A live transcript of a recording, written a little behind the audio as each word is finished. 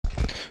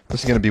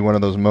This is going to be one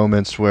of those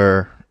moments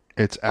where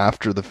it's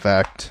after the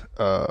fact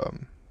that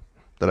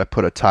I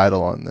put a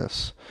title on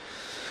this.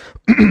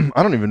 I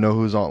don't even know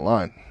who's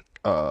online.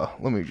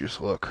 Let me just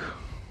look.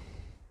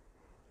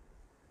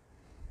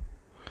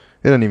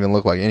 It doesn't even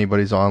look like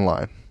anybody's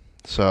online.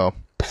 So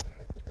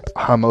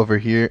I'm over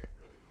here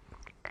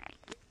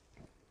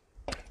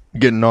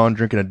getting on,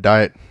 drinking a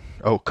diet.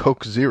 Oh,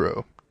 Coke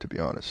Zero, to be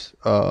honest.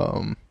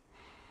 Going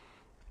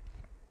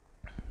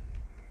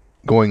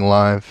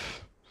live.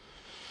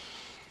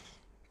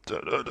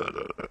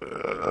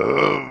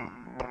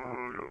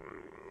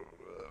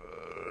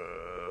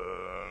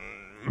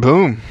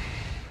 Boom.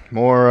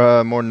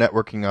 More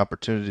networking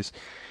opportunities.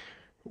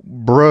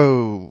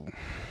 Bro.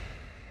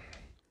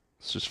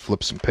 Let's just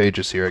flip some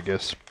pages here, I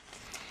guess.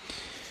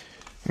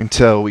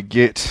 Until we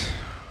get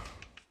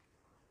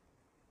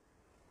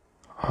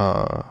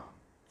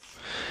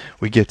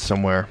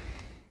somewhere.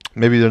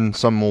 Maybe then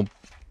some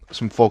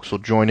folks will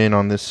join in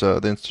on this the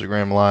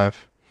Instagram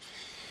live,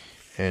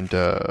 and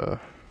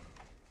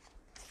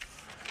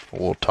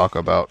we'll talk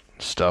about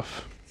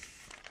stuff.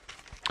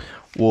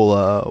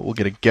 We'll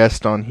get a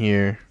guest on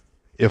here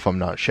if I'm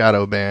not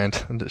shadow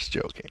banned. I'm just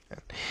joking, man.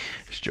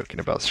 Just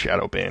joking about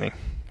shadow banning.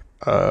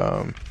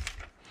 Let's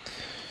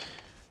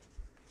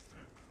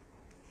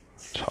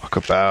talk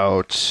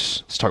about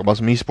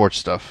some esports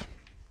stuff.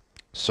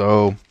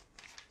 So,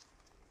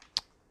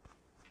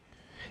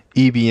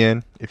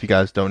 EBN, if you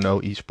guys don't know,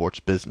 Esports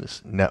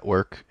Business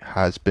Network,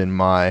 has been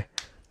my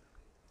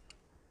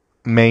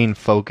main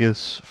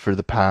focus for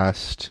the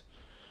past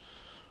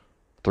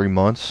 3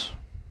 months.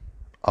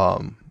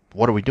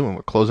 What are we doing?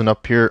 We're closing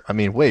up here. I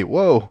mean, wait,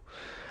 whoa.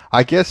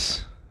 I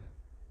guess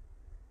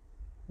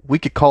we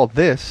could call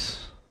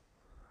this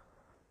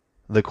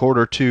the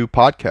Q2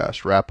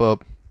 podcast wrap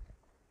up.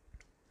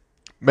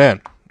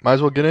 Man, might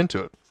as well get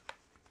into it.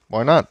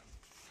 Why not?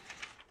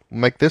 We'll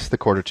make this the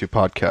Q2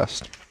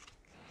 podcast.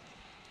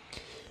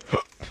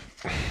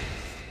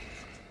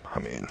 I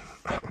mean,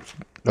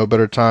 no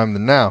better time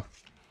than now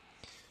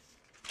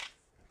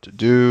to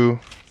do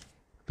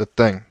the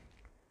thing.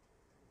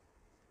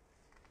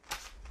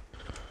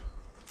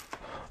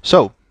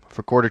 So,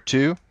 for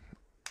Q2,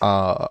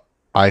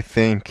 I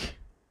think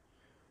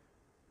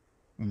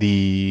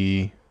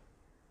the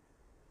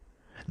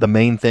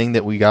main thing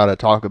that we gotta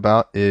talk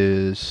about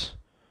is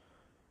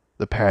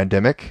the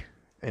pandemic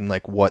and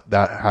like what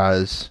that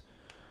has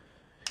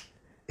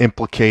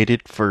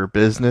implicated for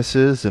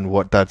businesses and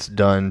what that's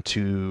done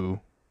to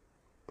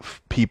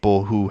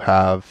people who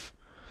have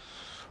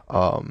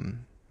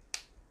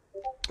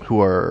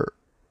who are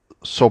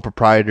sole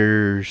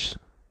proprietors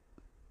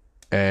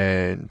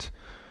and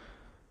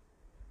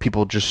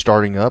people just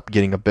starting up,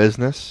 getting a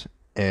business,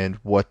 and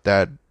what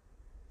the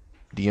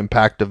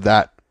impact of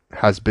that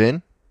has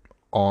been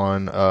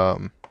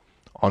on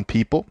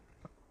people.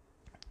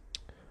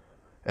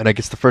 And I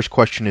guess the first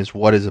question is,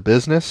 what is a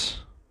business?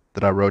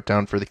 That I wrote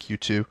down for the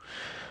Q2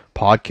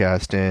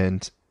 podcast.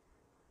 And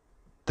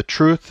the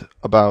truth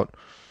about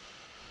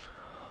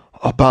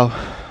the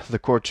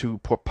Q2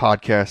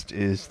 podcast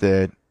is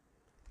that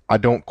I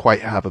don't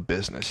quite have a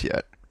business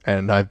yet.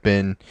 And I've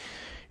been,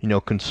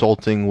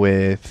 consulting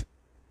with,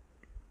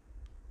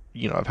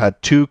 I've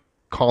had 2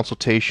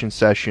 consultation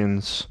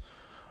sessions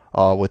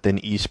within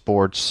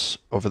esports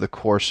over the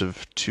course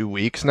of 2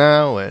 weeks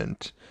now.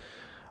 And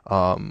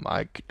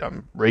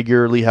I'm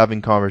regularly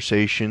having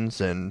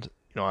conversations, and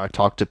I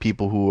talk to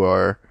people who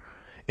are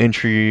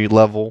entry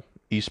level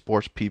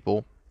esports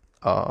people,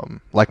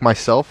 like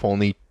myself.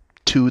 Only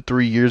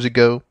 2-3 years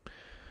ago,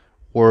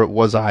 or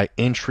was I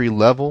entry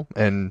level,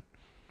 and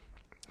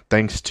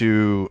thanks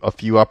to a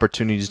few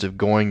opportunities of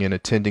going and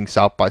attending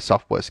South by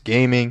Southwest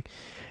Gaming,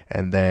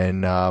 and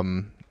then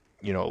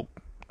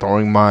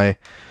throwing my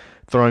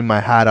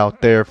hat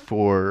out there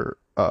for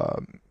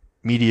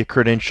media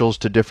credentials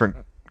to different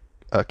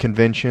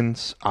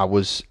conventions, I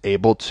was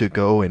able to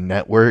go and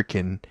network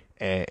and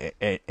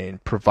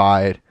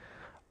provide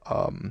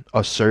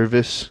a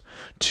service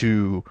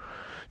to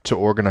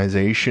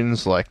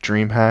organizations like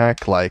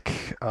DreamHack, like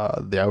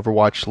the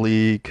Overwatch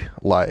League,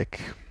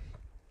 like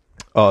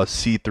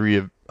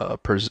C3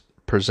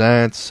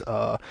 presents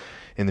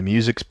in the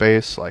music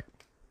space, like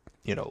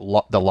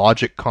the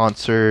Logic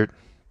concert,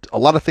 a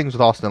lot of things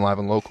with Austin Live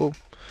and Local,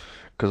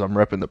 because I'm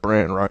repping the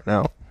brand right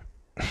now,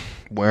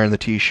 wearing the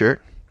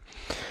T-shirt.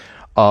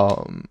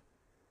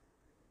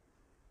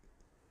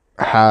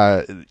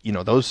 Had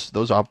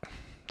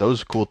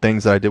those cool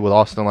things that I did with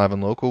Austin Live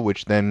and Local,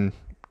 which then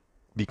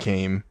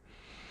became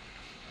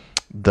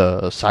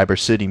the Cyber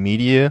City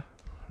Media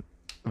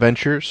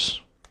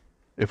ventures.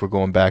 If we're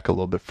going back a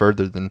little bit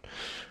further than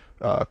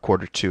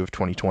Q2 of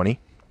 2020,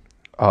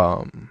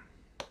 and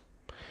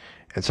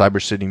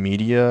Cyber City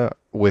Media,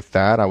 with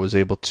that, I was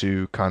able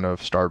to kind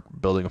of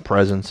start building a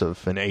presence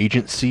of an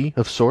agency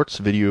of sorts,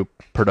 video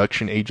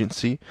production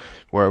agency,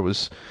 where I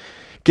was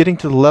getting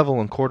to the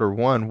level in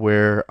Q1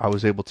 where I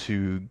was able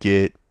to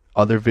get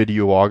other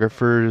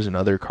videographers and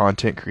other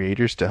content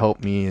creators to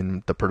help me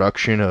in the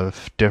production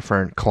of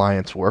different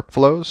clients'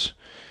 workflows.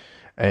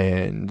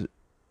 And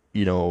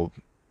you know,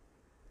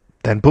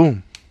 then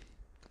boom,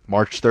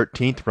 March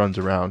 13th runs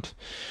around,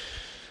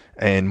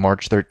 and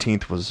March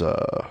 13th was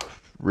a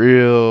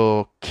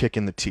real kick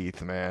in the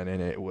teeth, man.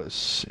 And it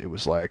was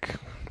like,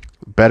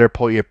 better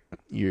pull your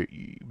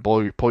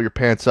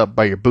pants up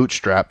by your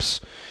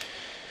bootstraps,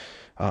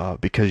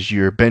 because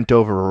you're bent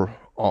over,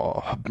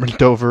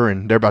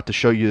 and they're about to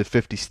show you the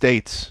 50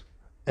 states,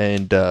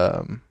 and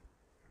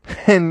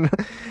and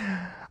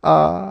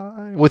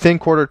within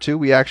quarter two,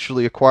 we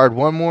actually acquired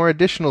one more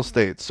additional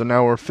state, so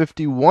now we're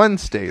 51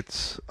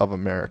 states of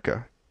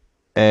America,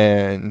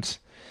 and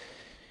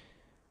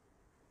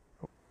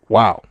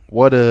wow,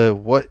 what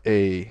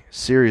a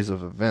series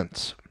of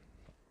events.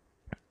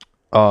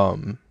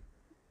 Um,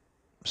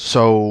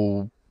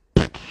 so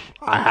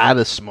I had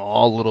a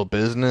small little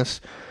business.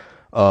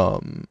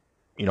 Um,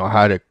 I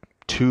had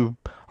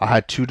I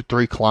had 2 to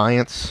 3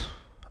 clients,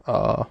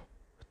 uh,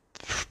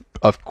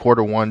 of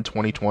quarter one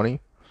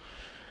 2020.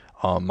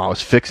 I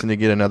was fixing to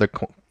get another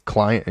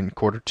client in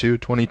quarter two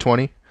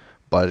 2020,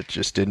 but it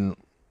just didn't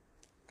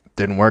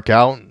work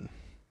out. And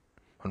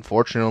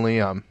unfortunately,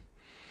 I'm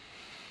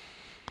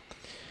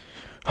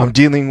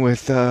dealing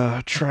with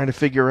trying to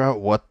figure out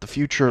what the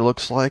future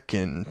looks like,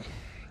 and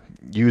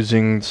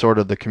using sort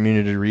of the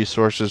community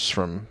resources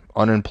from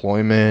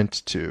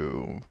unemployment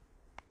to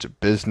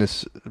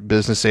business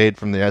aid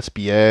from the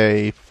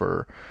SBA,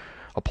 for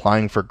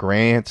applying for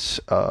grants,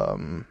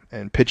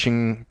 and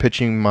pitching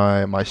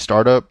my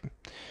startup,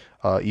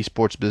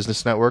 Esports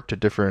Business Network, to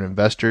different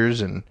investors.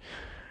 And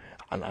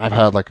I've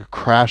had like a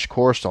crash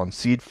course on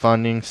seed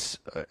funding,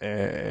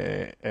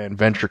 and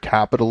venture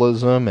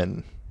capitalism,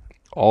 and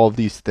all of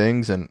these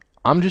things. And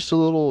I'm just a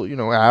little,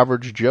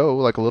 average Joe,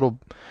 like a little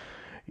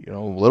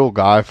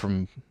guy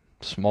from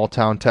small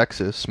town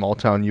Texas, small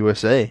town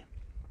USA.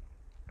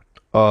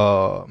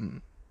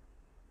 Um,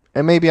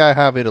 and maybe I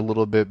have it a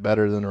little bit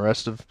better than the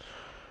rest of,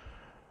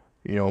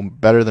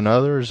 better than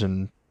others,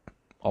 and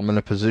I'm in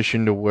a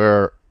position to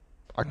where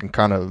I can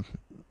kind of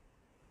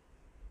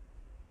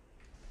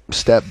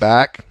step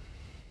back,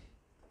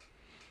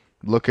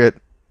 look at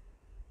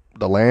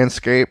the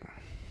landscape,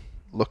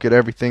 look at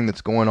everything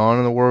that's going on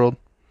in the world,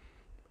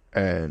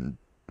 and,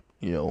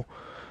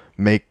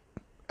 make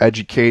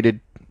educated,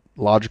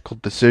 logical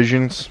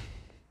decisions.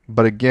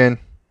 But again,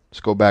 let's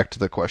go back to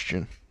the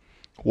question: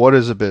 what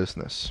is a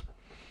business?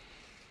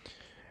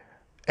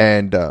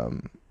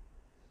 And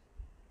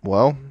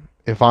well,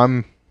 if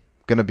I'm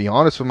gonna be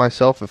honest with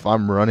myself, if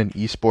I'm running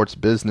Esports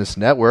Business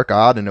Network, I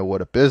ought to know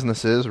what a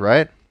business is,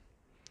 right?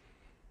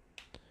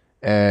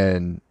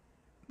 And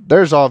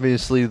there's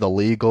obviously the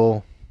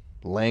legal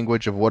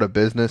language of what a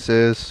business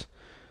is.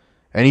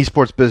 And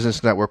Esports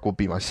Business Network will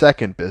be my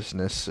second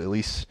business, at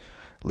least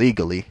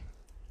legally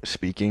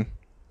speaking.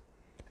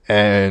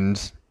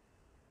 And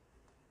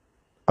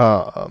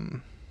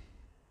um,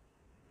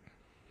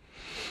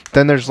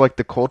 then there's like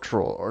the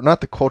cultural, or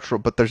not the cultural,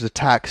 but there's the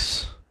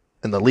tax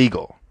and the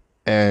legal.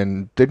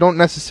 And they don't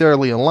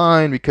necessarily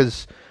align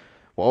because,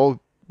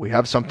 well, we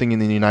have something in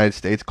the United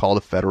States called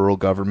a federal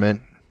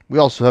government. We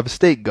also have a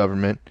state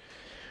government,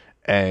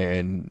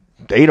 and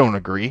they don't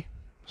agree.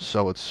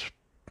 So it's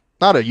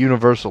not a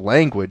universal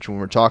language when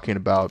we're talking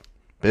about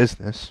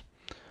business.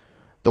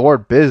 The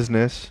word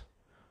business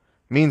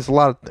means a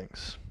lot of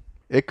things.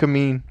 It could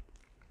mean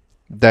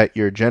that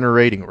you're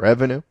generating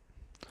revenue.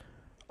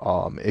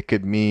 It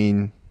could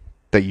mean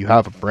that you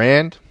have a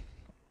brand.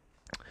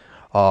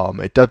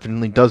 It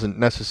definitely doesn't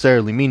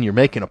necessarily mean you're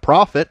making a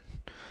profit.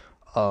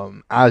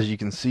 As you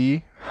can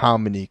see, how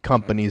many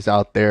companies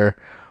out there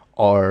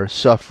are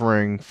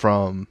suffering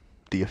from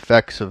the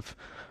effects of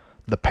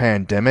the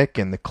pandemic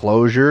and the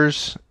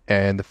closures,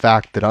 and the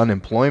fact that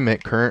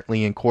unemployment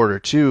currently in quarter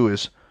two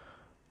is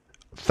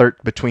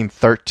between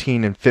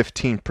 13 and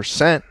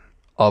 15%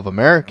 of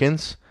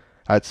Americans.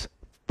 That's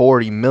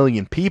 40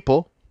 million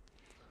people.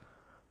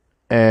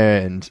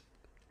 And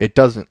it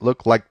doesn't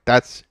look like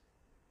that's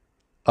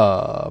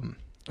going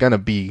to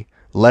be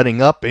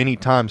letting up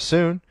anytime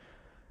soon.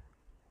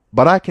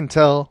 But I can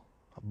tell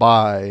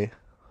by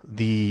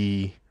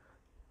the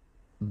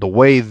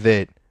way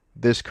that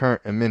this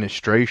current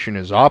administration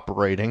is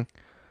operating,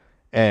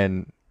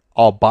 and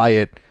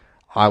albeit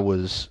I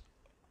was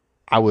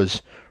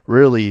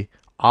really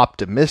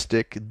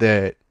optimistic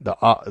that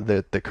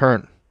the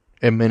current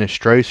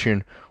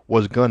administration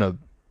was gonna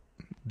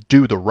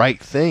do the right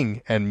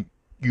thing and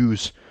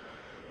use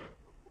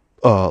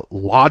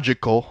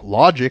logic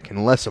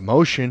and less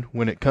emotion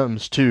when it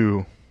comes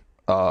to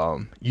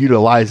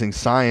utilizing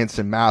science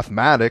and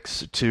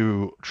mathematics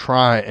to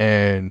try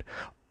and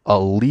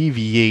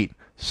alleviate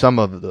some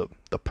of the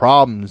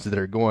problems that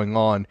are going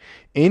on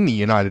in the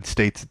United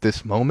States at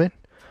this moment.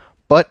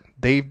 But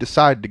they've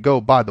decided to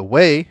go by the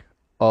way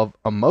of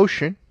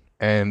emotion,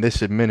 and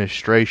this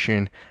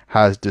administration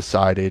has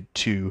decided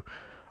to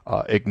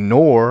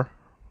ignore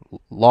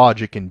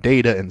logic and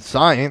data and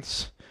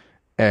science,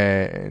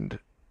 and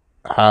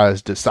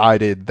has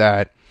decided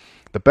that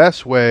the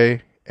best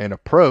way and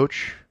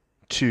approach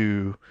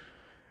to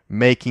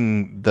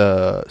making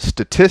the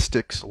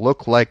statistics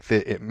look like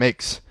that it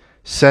makes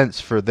sense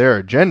for their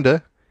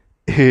agenda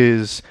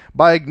is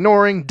by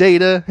ignoring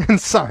data and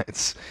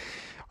science.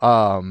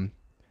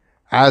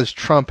 As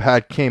Trump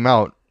had came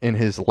out in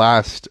his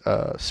last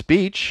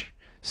speech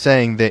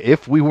saying that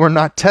if we were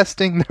not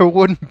testing, there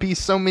wouldn't be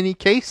so many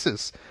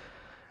cases.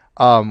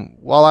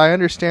 While I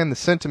understand the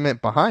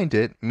sentiment behind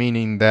it,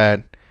 meaning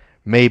that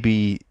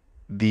maybe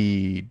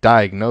the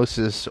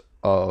diagnosis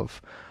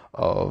of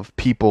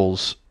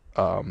people's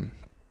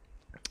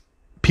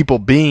people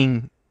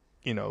being,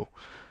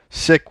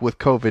 sick with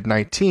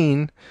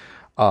COVID-19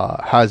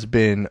 has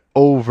been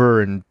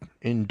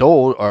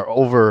indulged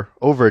or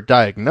over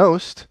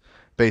diagnosed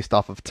based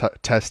off of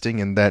testing,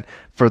 and that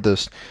for the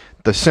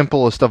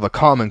simplest of a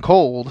common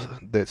cold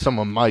that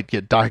someone might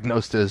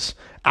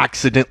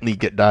accidentally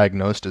get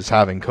diagnosed as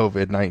having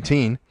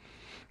COVID-19.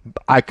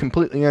 I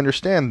completely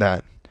understand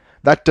that.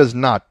 That does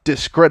not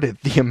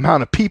discredit the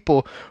amount of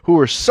people who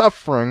are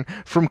suffering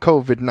from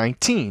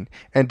COVID-19.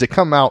 And to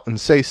come out and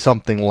say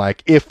something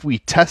like, if we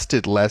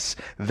tested less,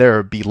 there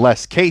would be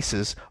less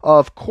cases.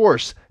 Of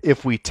course,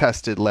 if we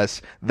tested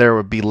less, there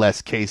would be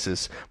less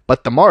cases.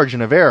 But the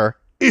margin of error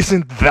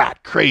isn't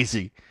that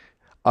crazy.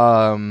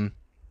 And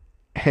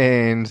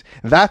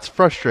that's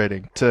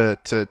frustrating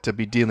to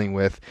be dealing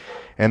with.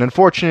 And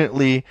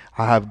unfortunately,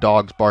 I have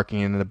dogs barking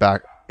in the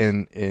back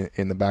in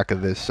the back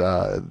of this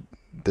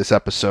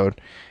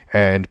episode,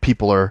 and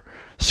people are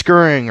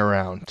scurrying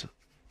around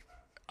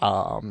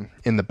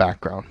in the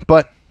background.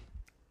 But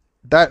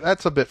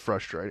that's a bit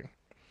frustrating.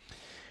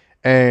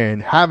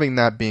 And having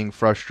that being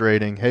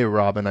frustrating, hey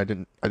Robin, I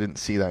didn't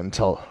see that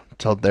until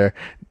there.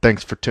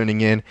 Thanks for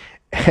tuning in.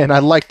 And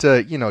I'd like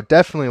to,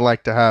 definitely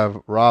like to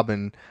have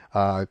Robin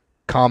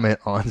comment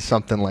on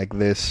something like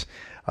this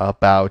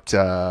about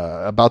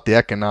the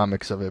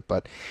economics of it.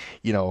 But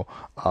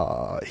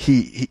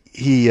he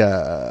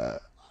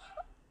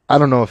I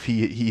don't know if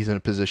he's in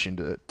a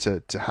position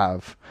to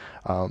have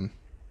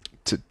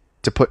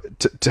to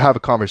have a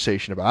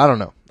conversation about. I don't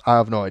know. I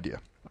have no idea.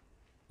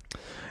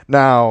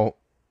 Now,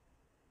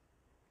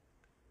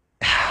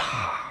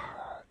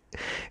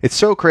 it's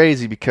so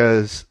crazy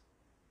because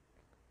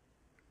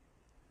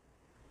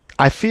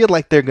I feel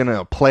like they're gonna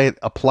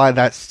apply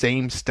that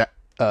same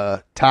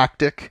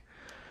tactic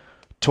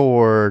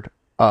toward.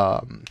 I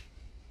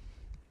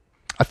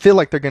feel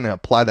like they're gonna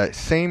apply that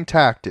same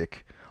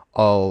tactic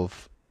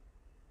of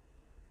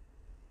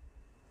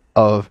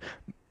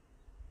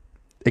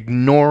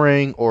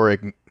ignoring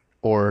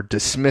or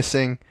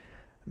dismissing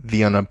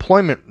the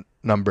unemployment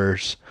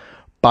numbers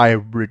by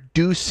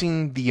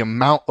reducing the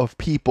amount of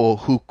people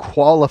who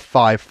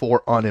qualify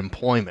for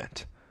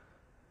unemployment.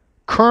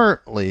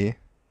 Currently,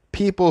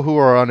 people who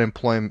are on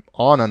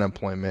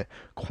unemployment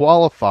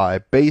qualify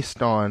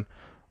based on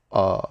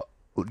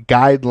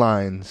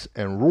guidelines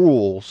and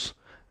rules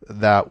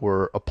that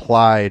were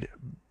applied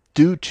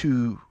due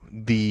to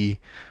the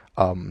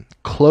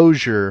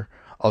closure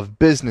of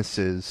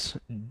businesses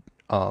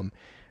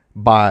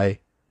by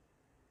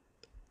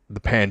the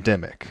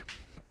pandemic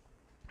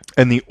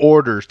and the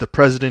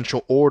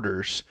presidential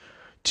orders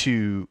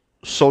to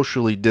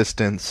socially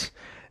distance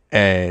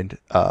and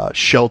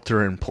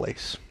shelter in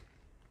place.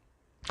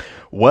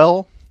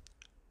 Well,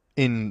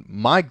 in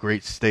the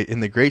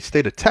great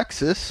state of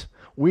Texas,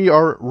 we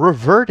are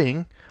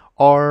reverting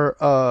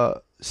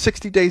our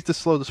 60 days to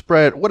slow the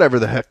spread, whatever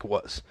the heck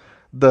was.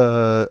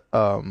 The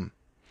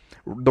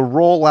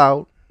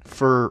rollout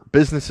for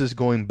businesses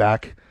going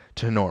back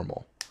to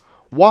normal.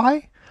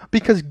 Why?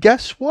 Because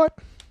guess what?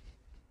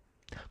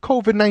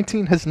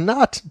 COVID-19 has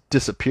not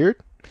disappeared,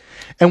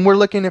 and we're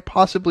looking at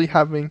possibly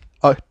having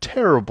a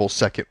terrible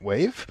second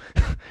wave,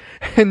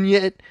 and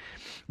yet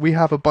we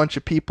have a bunch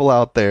of people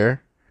out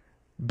there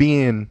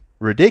being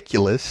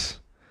ridiculous,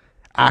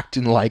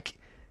 acting like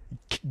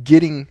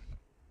getting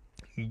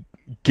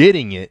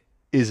it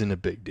isn't a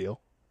big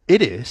deal.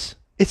 It is.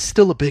 It's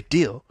still a big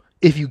deal.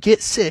 If you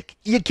get sick,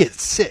 you get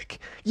sick.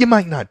 You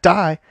might not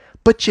die,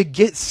 but you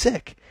get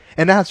sick.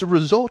 And as a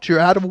result, you're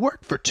out of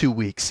work for 2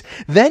 weeks.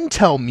 Then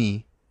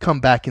come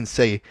back and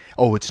say,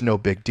 oh, it's no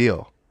big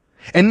deal.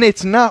 And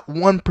it's not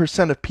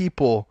 1% of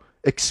people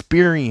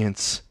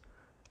experience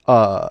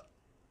a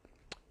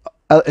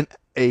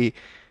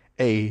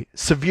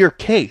severe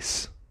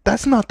case.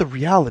 That's not the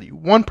reality.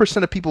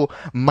 1% of people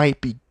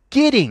might be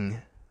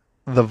getting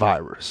the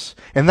virus,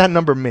 and that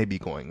number may be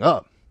going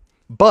up.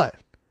 But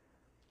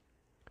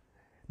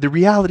the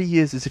reality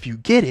is if you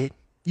get it,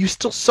 you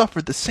still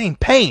suffer the same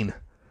pain.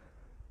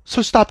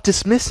 So stop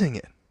dismissing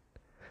it.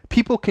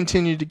 People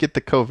continue to get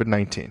the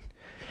COVID-19.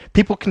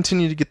 People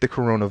continue to get the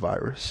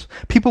coronavirus.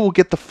 People will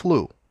get the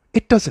flu.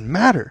 It doesn't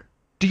matter.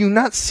 Do you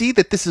not see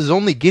that this is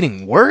only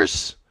getting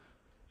worse?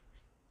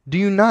 Do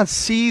you not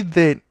see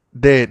that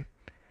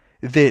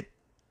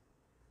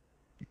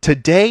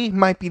today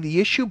might be the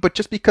issue, but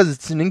just because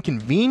it's an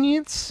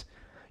inconvenience,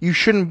 you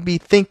shouldn't be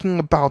thinking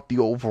about the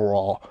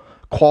overall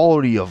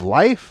quality of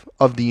life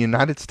of the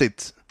United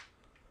States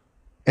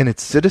and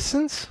its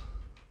citizens?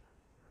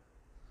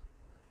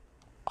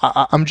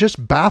 I'm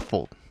just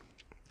baffled.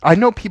 I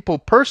know people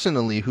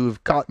personally who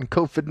have gotten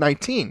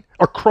COVID-19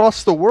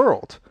 across the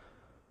world.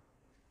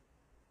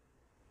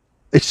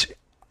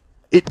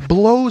 It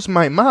blows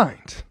my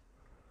mind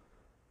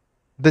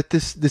that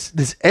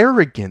this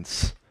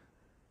arrogance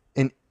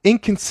and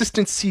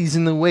inconsistencies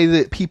in the way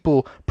that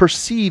people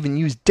perceive and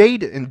use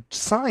data and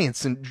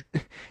science and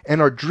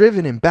are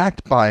driven and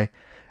backed by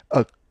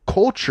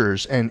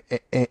cultures and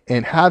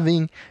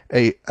having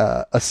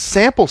a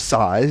sample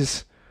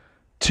size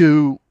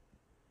to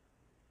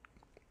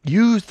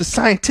use the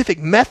scientific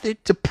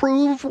method to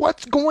prove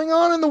what's going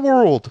on in the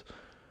world.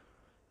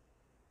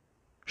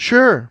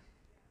 Sure,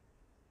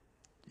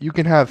 you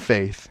can have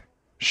faith.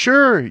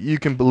 Sure, you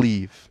can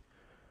believe.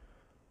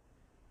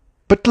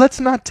 But let's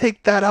not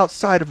take that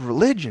outside of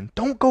religion.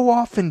 Don't go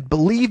off and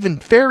believe in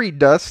fairy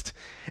dust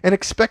and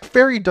expect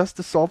fairy dust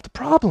to solve the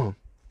problem.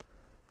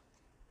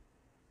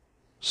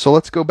 So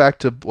let's go back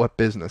to what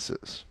business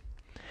is.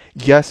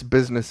 Yes,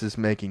 business is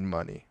making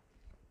money.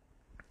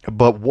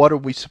 But what are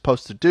we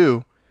supposed to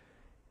do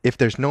if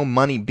there's no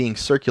money being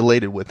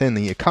circulated within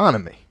the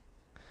economy?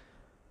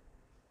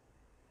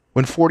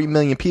 When 40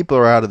 million people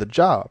are out of the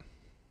job.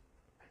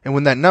 And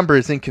when that number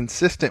is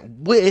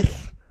inconsistent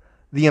with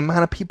the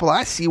amount of people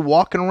I see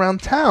walking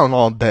around town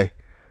all day.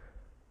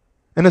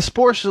 And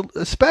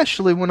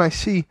especially when I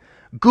see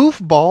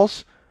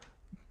goofballs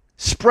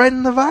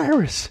spreading the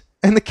virus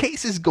and the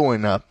cases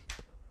going up.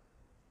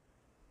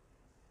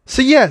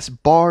 So yes,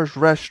 bars,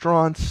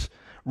 restaurants,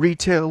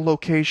 retail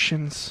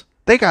locations,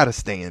 they gotta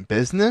stay in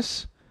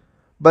business.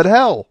 But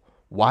hell,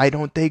 why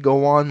don't they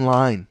go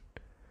online?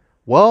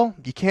 Well,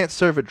 you can't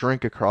serve a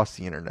drink across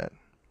the internet.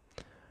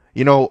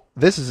 You know,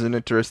 this is an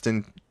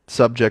interesting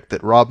subject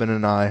that Robin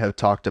and I have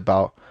talked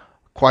about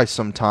quite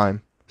some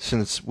time,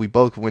 since we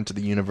both went to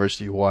the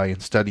University of Hawaii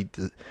and studied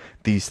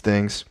these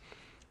things.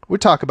 We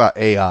talk about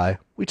AI.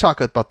 We talk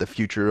about the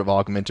future of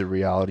augmented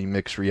reality,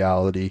 mixed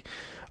reality,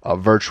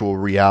 virtual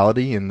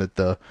reality, and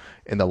that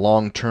in the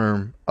long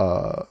term,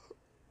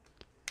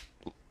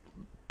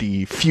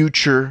 the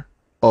future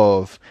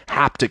of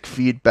haptic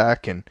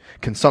feedback and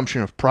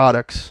consumption of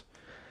products.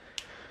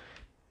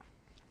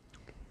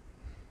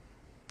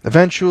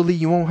 Eventually,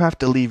 you won't have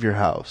to leave your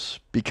house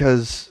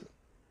because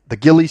the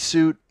ghillie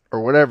suit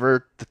or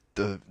whatever,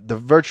 the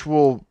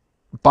virtual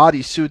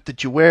bodysuit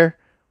that you wear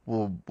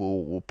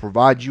will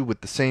provide you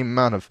with the same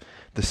amount of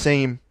the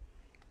same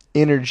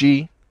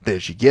energy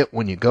that you get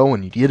when you go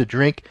and you get a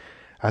drink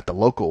at the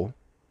local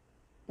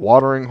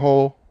watering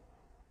hole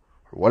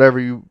or whatever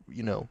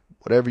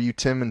whatever you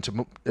Tim and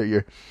Tim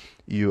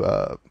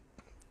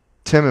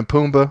and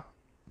Pumbaa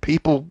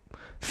people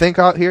think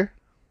out here,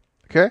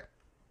 okay?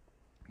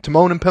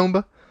 Timon and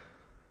Pumbaa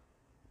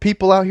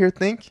people out here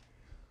think,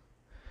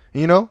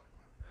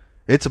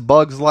 it's a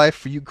bug's life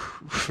for you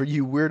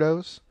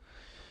weirdos.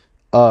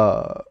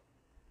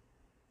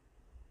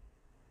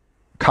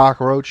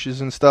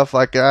 Cockroaches and stuff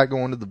like that,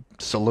 going to the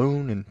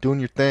saloon and doing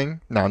your thing.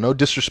 Now, no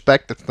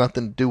disrespect, that's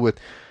nothing to do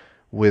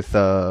with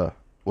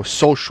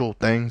social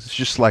things. It's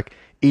just like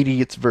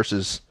idiots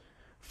versus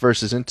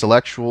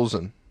intellectuals,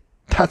 and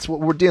that's what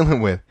we're dealing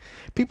with.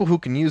 People who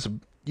can use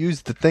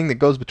the thing that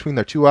goes between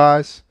their two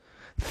eyes.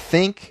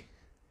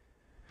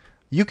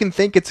 You can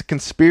think it's a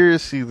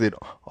conspiracy that,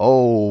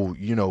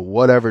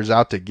 whatever's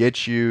out to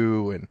get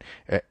you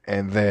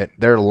and that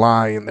they're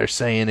lying, they're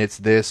saying it's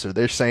this or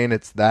they're saying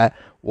it's that.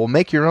 Well,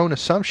 make your own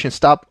assumptions.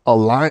 Stop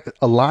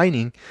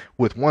aligning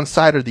with one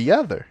side or the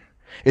other.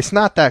 It's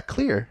not that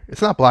clear.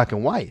 It's not black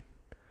and white.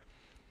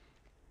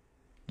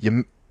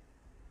 You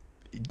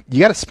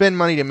got to spend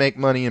money to make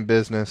money in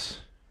business,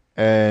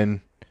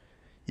 and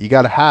you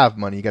got to have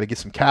money. You got to get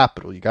some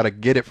capital. You got to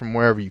get it from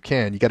wherever you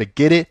can. You got to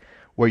get it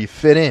where you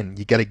fit in.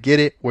 You got to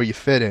get it where you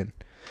fit in.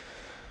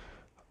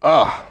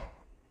 So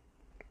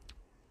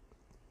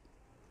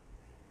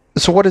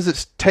what does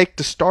it take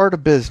to start a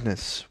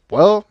business?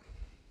 Well,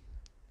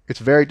 it's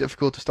very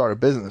difficult to start a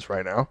business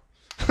right now.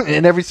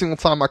 And every single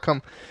time I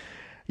come,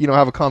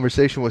 have a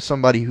conversation with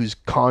somebody who's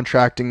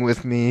contracting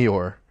with me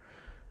or,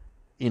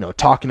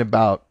 talking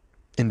about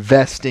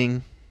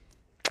investing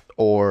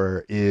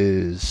or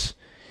is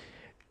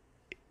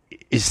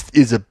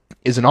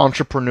an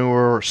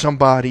entrepreneur or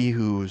somebody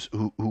who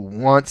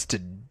wants to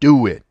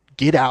do it,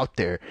 get out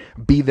there,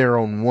 be their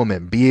own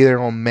woman, be their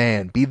own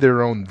man, be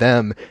their own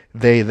them,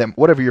 they, them,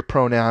 whatever your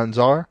pronouns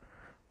are,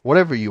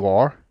 whatever you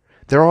are,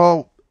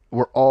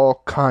 we're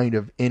all kind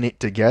of in it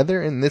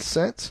together in this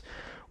sense.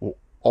 We're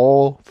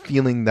all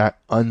feeling that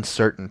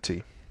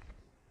uncertainty.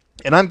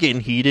 And I'm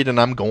getting heated and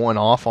I'm going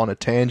off on a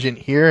tangent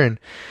here, and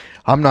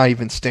I'm not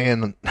even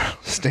staying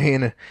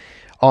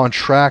on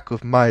track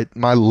with my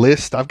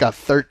list. I've got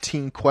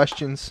 13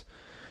 questions,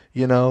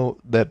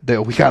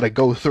 that we got to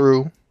go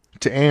through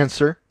to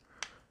answer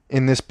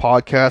in this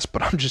podcast,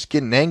 but I'm just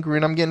getting angry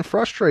and I'm getting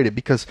frustrated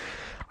because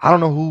I don't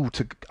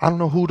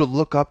know who to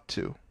look up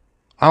to.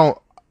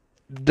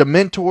 The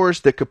mentors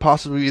that could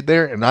possibly be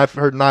there, and I've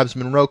heard Knives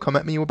Monroe come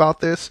at me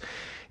about this,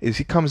 is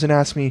he comes and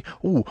asks me,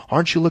 "Ooh,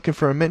 aren't you looking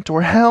for a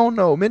mentor?" Hell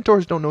no,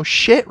 mentors don't know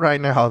shit right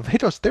now.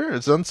 They're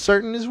as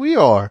uncertain as we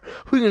are.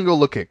 Who's gonna go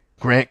look at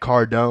Grant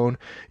Cardone.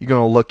 You're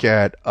going to look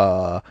at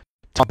Tom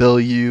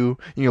Bilyeu. You're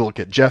going to look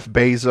at Jeff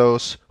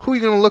Bezos. Who are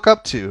you going to look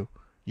up to?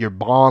 Your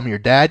mom, your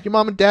dad? Your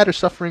mom and dad are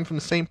suffering from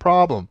the same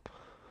problem.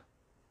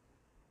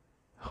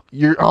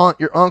 Your aunt,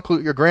 your uncle,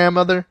 your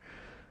grandmother,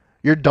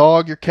 your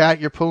dog, your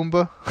cat, your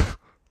Pumbaa.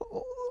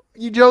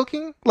 You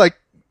joking? Like,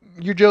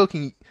 you're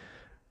joking.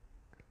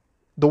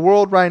 The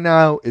world right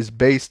now is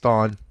based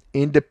on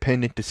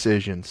independent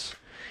decisions.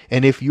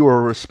 And if you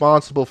are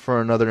responsible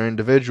for another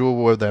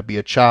individual, whether that be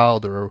a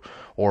child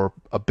or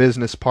a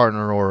business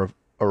partner or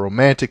a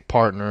romantic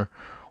partner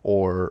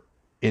or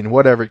in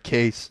whatever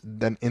case,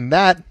 then in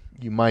that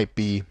you might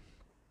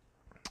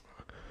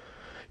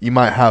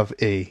have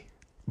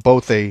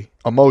both a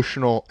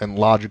emotional and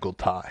logical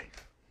tie.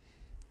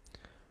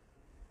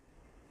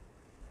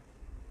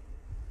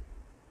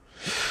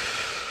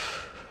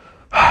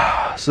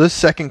 So this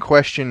second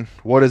question,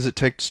 what does it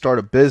take to start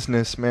a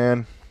business,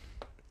 man?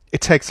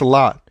 It takes a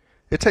lot.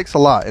 It takes a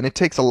lot, and it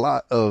takes a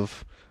lot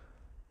of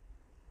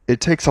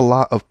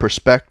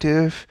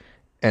perspective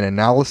and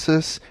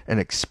analysis and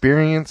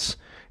experience,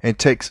 and it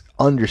takes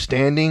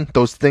understanding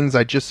those things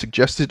I just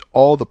suggested,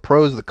 all the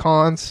pros, the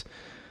cons,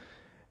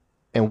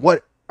 and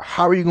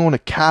how are you going to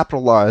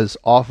capitalize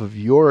off of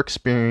your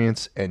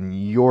experience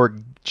and your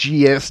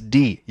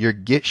GSD, your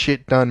get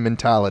shit done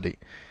mentality.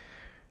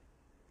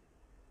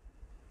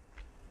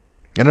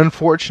 And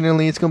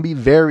unfortunately, it's going to be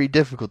very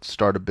difficult to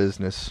start a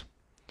business.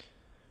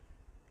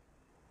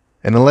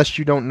 And unless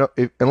you know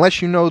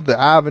the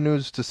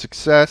avenues to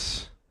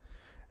success,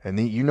 and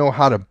you know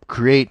how to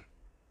create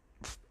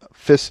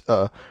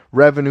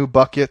revenue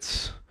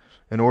buckets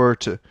in order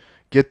to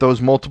get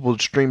those multiple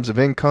streams of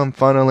income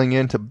funneling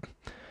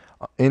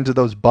into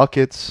those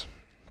buckets,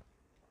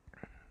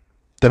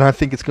 then I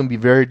think it's going to be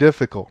very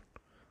difficult.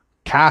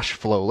 Cash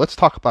flow. Let's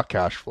talk about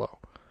cash flow.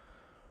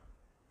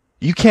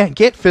 You can't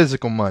get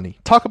physical money.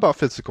 Talk about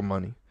physical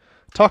money.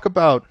 Talk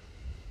about...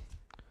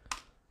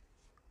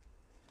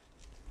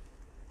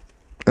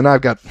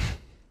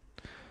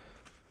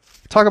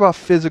 Talk about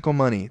physical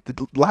money.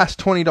 The last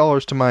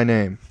 $20 to my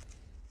name.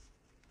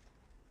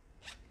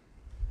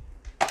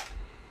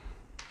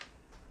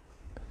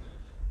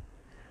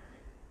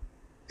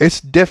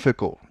 It's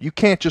difficult. You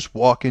can't just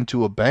walk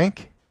into a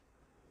bank.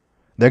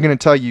 They're going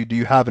to tell you, do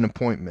you have an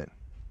appointment?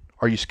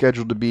 Are you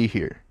scheduled to be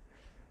here?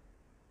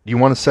 Do you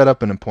want to set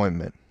up an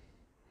appointment?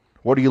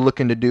 What are you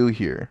looking to do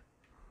here?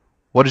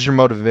 What is your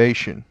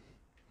motivation?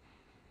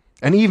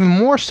 And even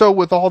more so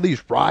with all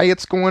these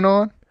riots going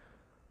on.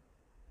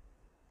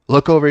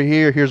 Look over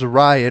here, here's a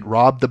riot,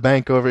 rob the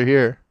bank over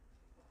here.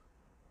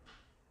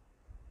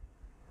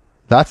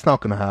 That's not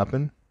going to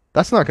happen.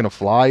 That's not going to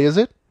fly, is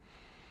it?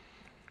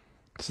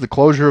 So the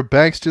closure of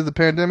banks due to the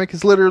pandemic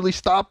has literally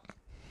stopped.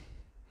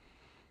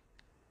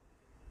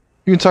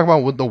 You can talk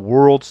about when the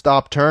world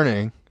stopped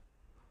turning.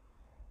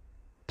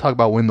 Talk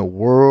about when the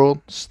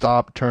world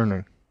stopped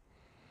turning.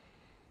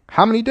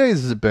 How many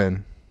days has it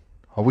been?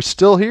 Are we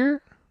still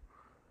here?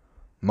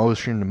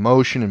 Motion and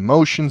motion and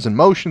motions and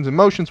motions and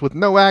motions with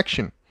no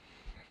action.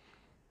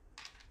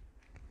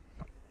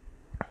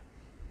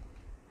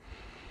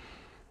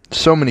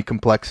 So many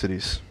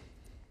complexities.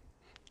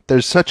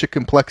 There's such a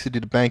complexity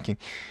to banking.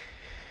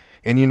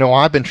 And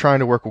I've been trying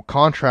to work with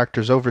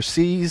contractors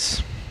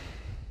overseas.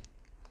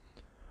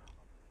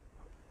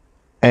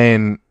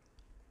 And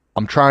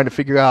I'm trying to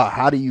figure out,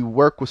 how do you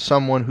work with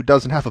someone who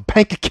doesn't have a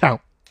bank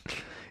account?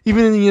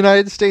 Even in the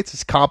United States,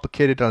 it's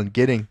complicated on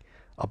getting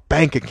a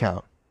bank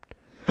account.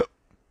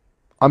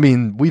 I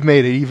mean, we've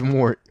made it even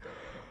more...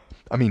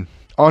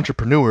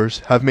 entrepreneurs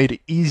have made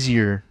it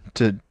easier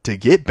to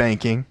get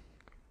banking.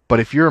 But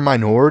if you're a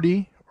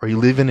minority, or you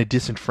live in a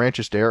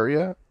disenfranchised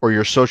area, or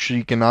you're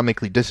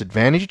socioeconomically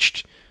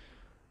disadvantaged,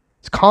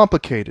 it's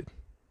complicated.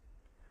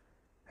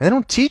 And they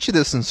don't teach you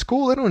this in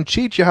school. They don't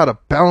teach you how to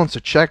balance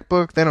a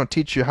checkbook. They don't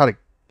teach you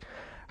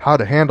how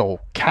to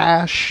handle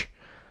cash.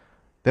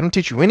 They don't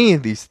teach you any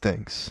of these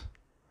things.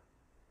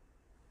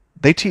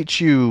 They teach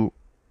you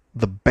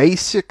the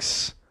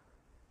basics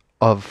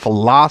of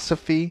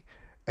philosophy,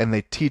 and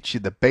they teach you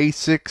the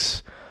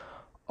basics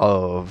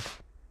of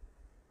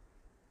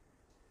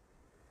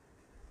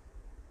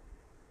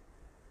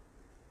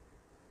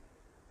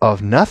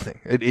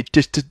nothing.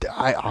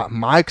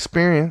 My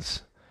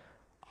experience,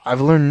 I've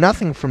learned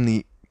nothing from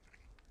the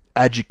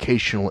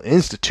educational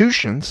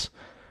institutions,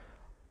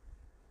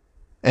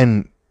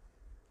 and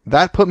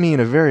that put me in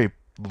a very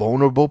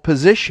vulnerable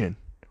position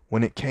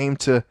when it came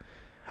to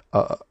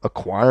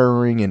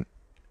acquiring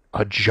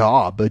a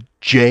job, a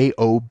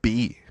job.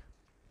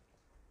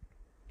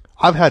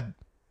 I've had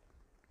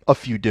a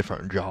few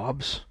different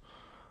jobs,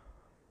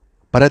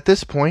 but at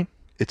this point,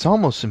 it's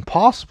almost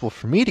impossible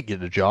for me to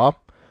get a job.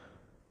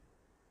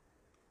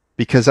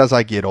 Because as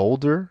I get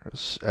older,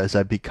 as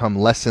I become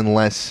less and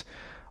less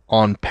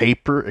on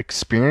paper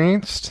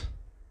experienced,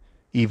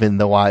 even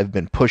though I've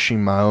been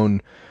pushing my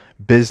own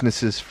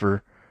businesses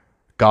for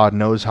God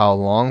knows how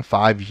long,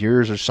 5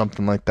 years or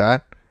something like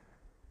that,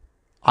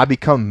 I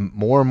become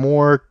more and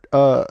more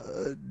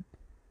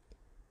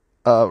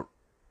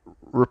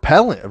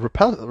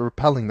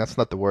repelling. That's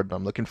not the word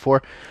I'm looking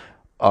for.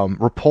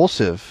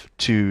 Repulsive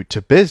to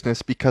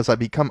business because I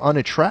become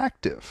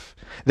unattractive.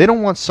 They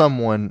don't want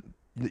someone.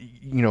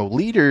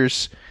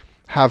 Leaders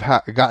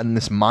have gotten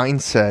this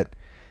mindset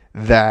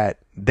that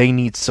they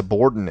need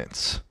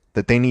subordinates,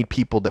 that they need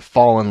people that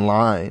fall in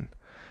line,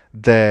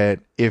 that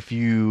if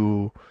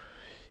you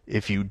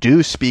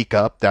do speak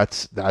up,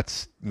 that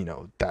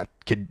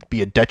could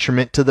be a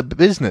detriment to the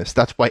business.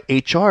 That's why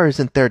HR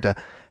isn't there to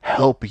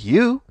help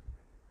you.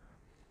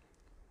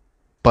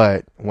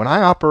 But when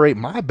I operate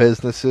my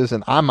businesses,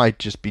 and I might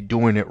just be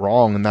doing it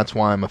wrong, and that's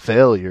why I'm a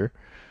failure,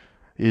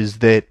 is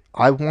that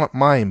I want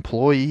my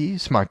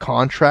employees, my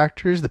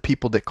contractors, the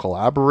people that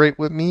collaborate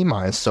with me,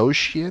 my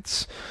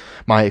associates,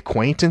 my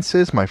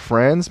acquaintances, my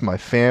friends, my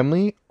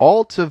family,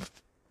 all to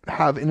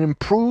have an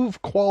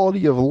improved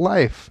quality of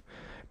life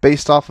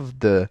based off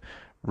of the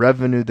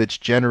revenue that's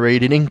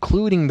generated,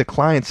 including the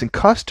clients and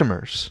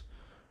customers.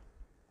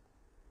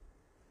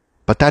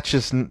 But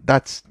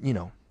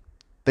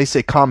they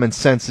say common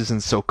sense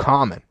isn't so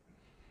common.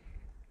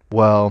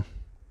 Well,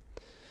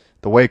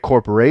 the way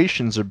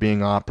corporations are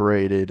being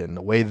operated and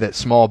the way that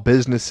small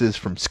businesses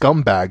from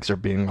scumbags are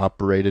being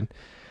operated,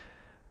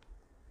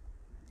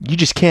 you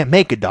just can't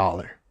make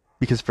 $1.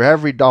 Because for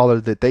every dollar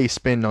that they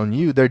spend on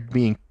you, they're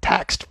being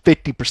taxed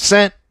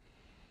 50%.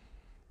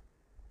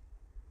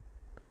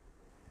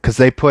 Because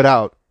they put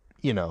out,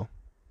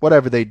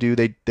 whatever they do,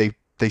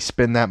 they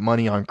spend that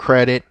money on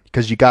credit.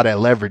 Because you got to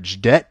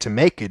leverage debt to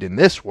make it in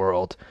this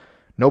world.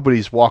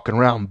 Nobody's walking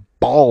around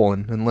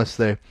balling unless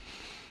they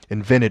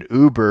invented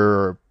Uber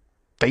or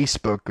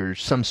Facebook or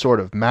some sort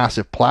of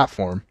massive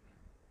platform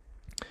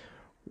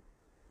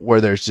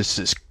where there's just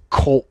this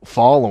cult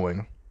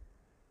following.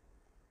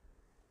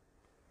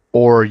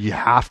 Or you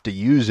have to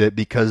use it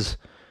because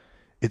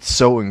it's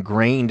so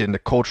ingrained in the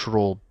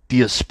cultural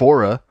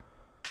diaspora.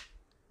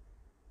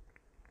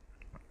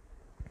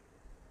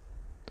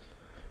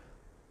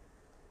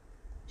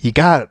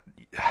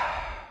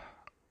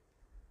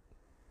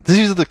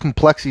 These are the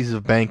complexities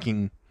of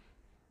banking,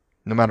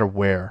 no matter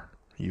where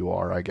you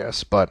are, I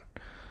guess. But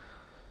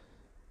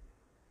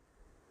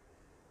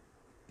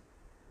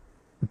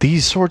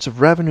these sorts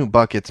of revenue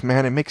buckets,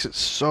 man, it makes it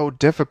so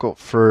difficult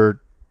for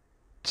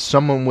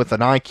someone with an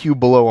IQ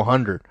below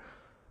 100,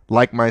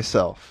 like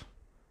myself.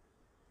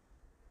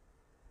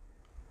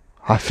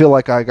 I feel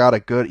like I got a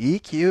good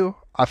EQ.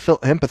 I feel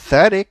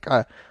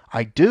empathetic.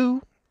 I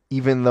do,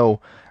 even though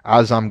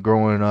as I'm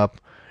growing up,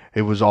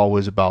 it was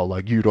always about,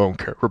 like, you don't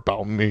care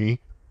about me.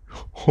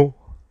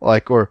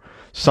 Or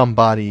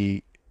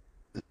somebody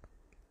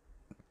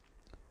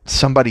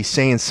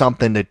saying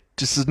something that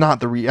just is not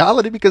the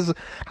reality, because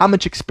how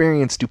much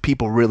experience do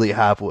people really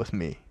have with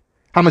me?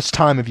 How much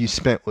time have you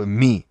spent with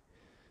me?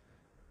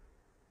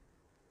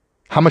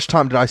 How much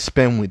time did I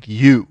spend with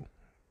you?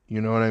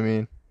 You know what I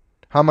mean?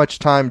 How much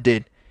time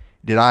did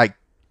I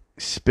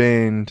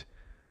spend,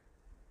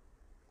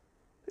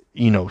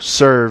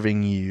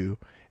 serving you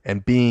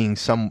and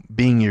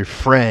being your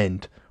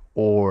friend,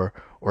 or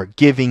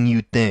giving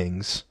you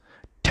things,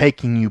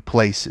 taking you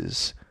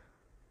places?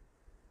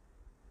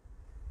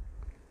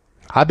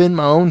 I've been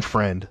my own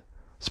friend.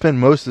 Spend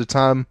most of the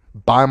time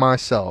by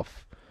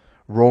myself,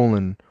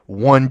 rolling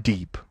one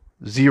deep,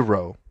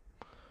 zero.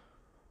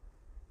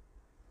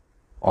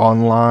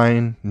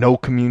 Online, no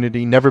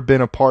community, never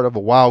been a part of a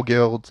WoW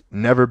guild,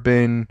 never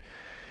been,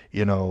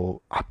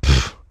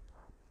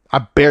 I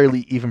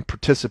barely even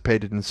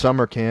participated in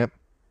summer camp.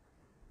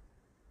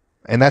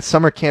 And that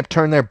summer camp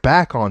turned their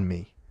back on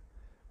me.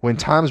 When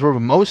times were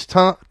most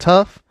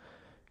tough,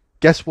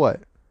 guess what?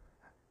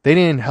 They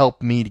didn't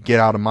help me to get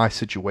out of my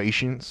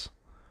situations.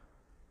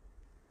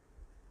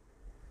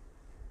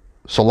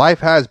 So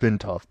life has been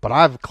tough, but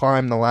I've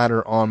climbed the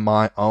ladder on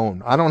my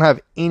own. I don't have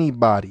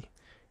anybody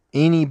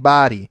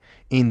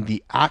in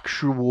the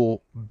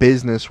actual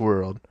business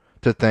world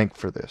to thank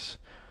for this.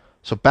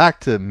 So back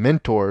to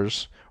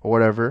mentors or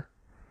whatever.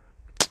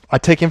 I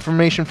take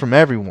information from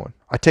everyone.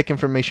 I take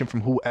information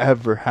from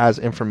whoever has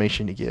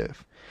information to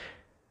give.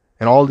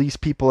 And all these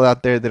people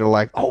out there that are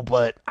like, oh,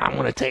 but I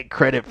want to take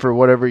credit for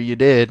whatever you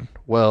did.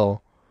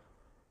 Well,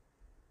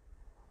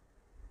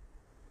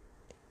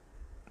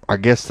 I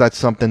guess that's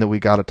something that we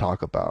got to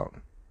talk about.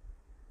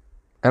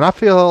 And I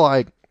feel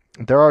like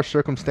there are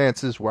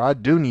circumstances where I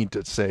do need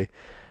to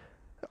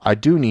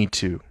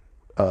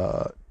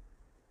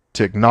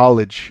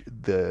acknowledge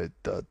the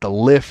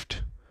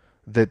lift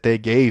that they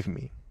gave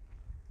me.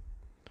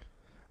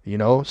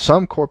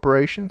 Some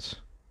corporations,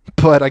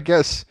 but I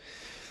guess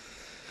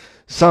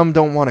some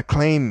don't want to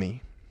claim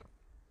me.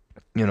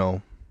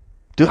 How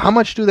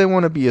much do they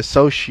want to be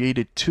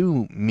associated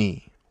to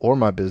me or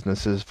my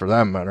businesses, for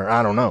that matter?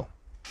 I don't know.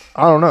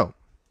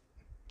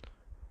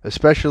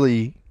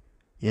 Especially,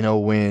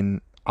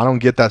 when I don't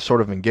get that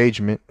sort of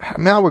engagement.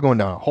 Now we're going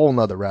down a whole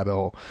nother rabbit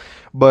hole.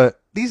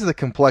 But these are the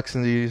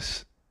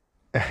complexities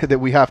that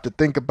we have to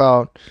think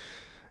about.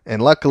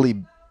 And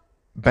luckily,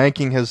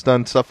 banking has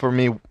done stuff for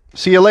me.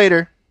 See you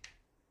later.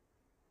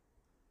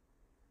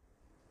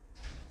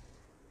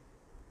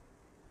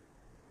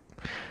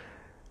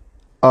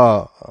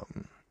 Uh,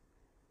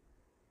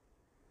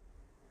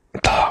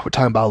 we're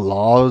talking about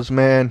laws,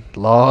 man.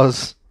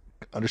 Laws.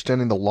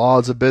 Understanding the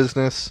laws of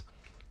business.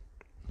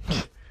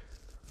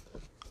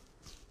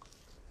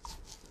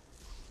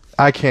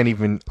 I can't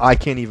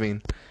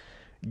even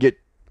get.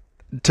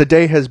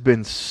 Today has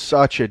been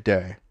such a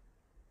day.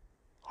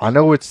 I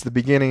know it's the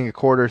beginning of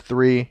quarter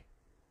three,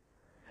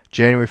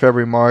 January,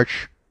 February,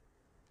 March,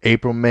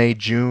 April, May,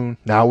 June.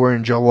 Now we're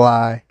in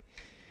July.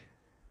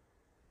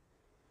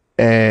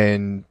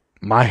 And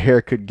my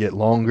hair could get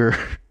longer.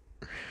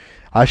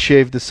 I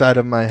shaved the side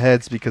of my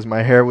head because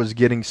my hair was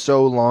getting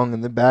so long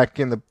in the back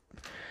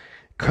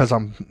because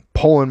I'm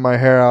pulling my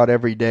hair out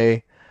every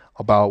day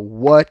about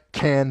what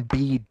can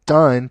be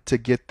done to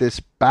get this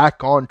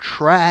back on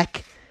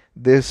track.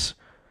 This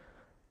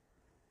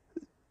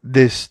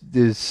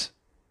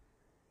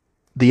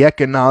the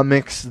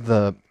economics,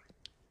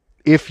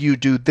 if you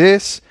do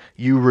this,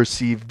 you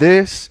receive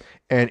this,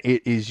 and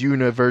it is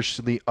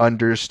universally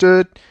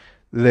understood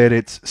that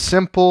it's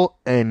simple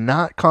and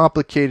not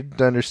complicated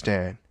to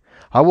understand.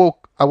 I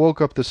woke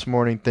up this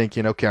morning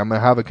thinking, okay, I'm gonna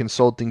have a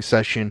consulting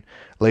session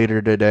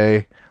later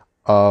today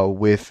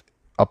with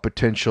a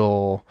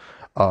potential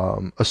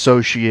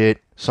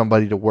associate,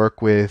 somebody to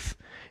work with,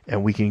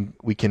 and we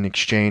can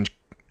exchange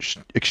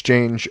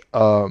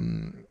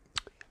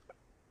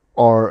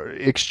or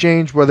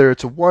exchange whether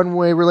it's a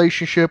one-way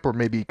relationship or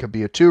maybe it could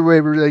be a two-way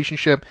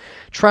relationship,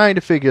 trying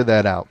to figure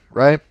that out,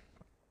 right?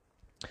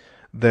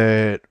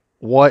 That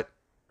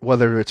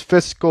whether it's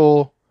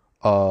fiscal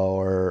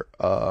or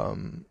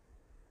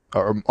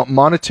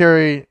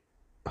monetary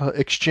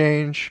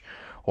exchange,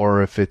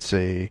 or if it's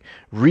a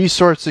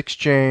resource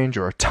exchange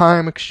or a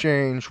time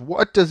exchange,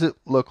 what does it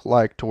look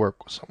like to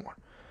work with someone?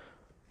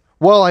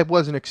 Well, I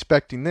wasn't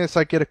expecting this.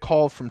 I get a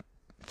call from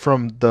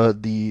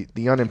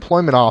the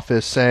unemployment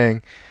office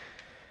saying,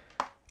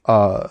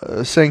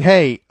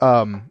 hey,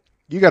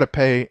 you got to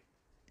pay.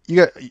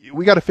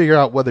 We got to figure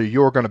out whether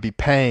you're going to be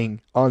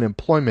paying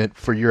unemployment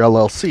for your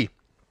LLC,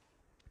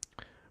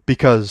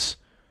 because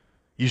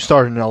you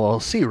started an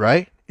LLC,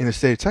 right, in the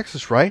state of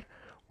Texas, right?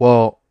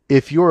 Well,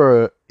 if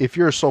you're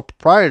a sole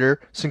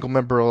proprietor, single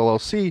member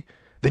LLC,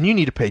 then you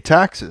need to pay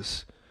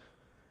taxes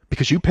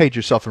because you paid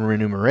yourself in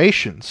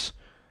remunerations,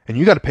 and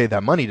you got to pay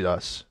that money to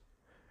us.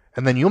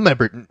 And then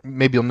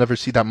maybe you'll never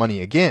see that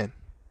money again.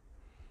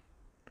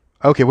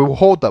 Okay, well,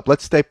 hold up.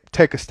 Let's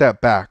take a step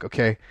back,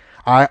 okay?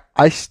 I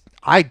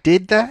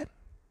did that.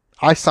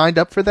 I signed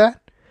up for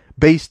that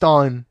based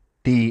on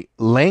the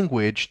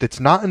language that's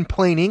not in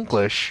plain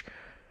English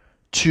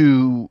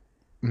to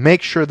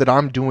make sure that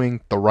I'm doing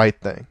the right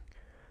thing.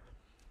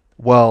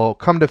 Well,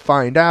 come to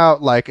find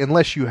out, like,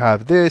 unless you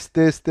have this,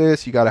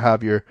 you got to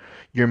have your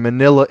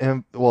Manila,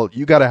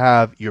 you got to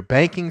have your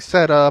banking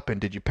set up.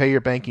 And did you pay your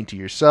banking to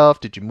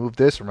yourself? Did you move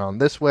this around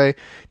this way?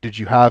 Did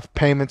you have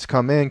payments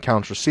come in,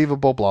 accounts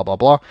receivable, blah, blah,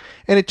 blah.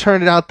 And it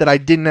turned out that I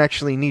didn't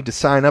actually need to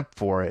sign up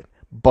for it.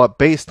 But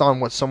based on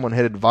what someone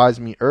had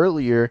advised me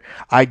earlier,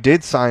 I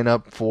did sign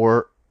up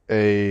for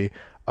a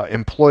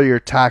employer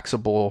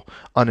taxable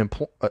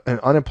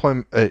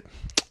unemployment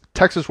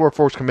Texas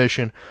Workforce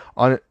Commission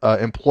on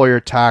employer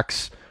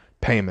tax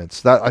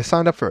payments. That I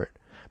signed up for it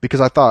because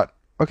I thought,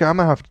 okay, I'm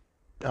gonna have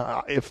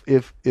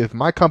if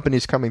my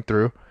company's coming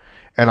through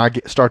and I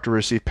start to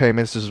receive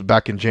payments. This is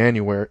back in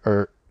January,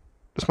 or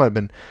this might have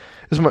been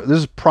this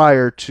is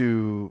prior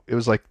to, it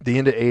was like the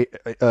end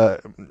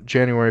of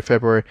January,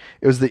 February.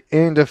 It was the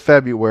end of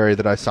February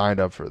that I signed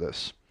up for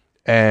this,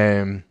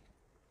 and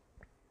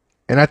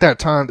at that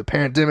time, the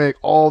pandemic,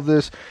 all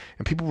this,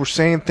 and people were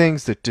saying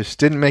things that just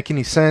didn't make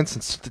any sense,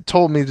 and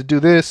told me to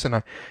do this, and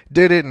I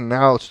did it, and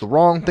now it's the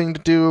wrong thing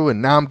to do,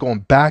 and now I'm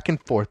going back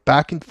and forth,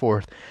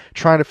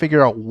 trying to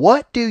figure out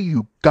what do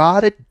you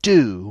gotta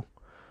do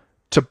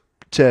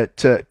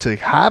to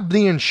have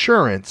the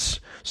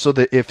insurance so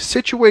that if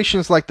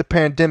situations like the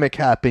pandemic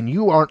happen,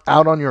 you aren't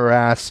out on your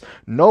ass,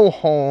 no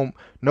home,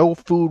 no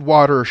food,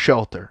 water, or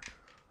shelter.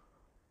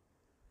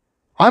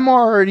 I'm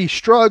already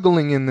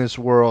struggling in this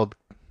world,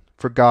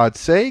 for God's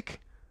sake.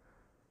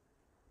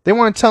 They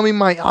want to tell me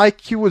my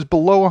IQ is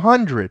below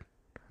 100.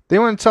 They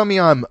want to tell me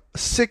I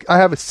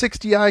have a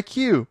 60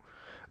 IQ.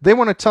 They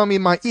want to tell me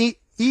my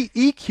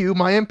EQ,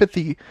 my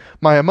empathy,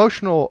 my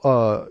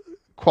emotional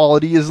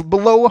quality is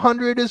below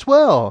 100 as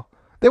well.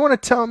 They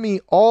want to tell me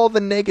all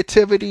the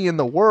negativity in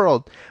the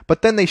world,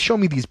 but then they show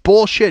me these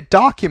bullshit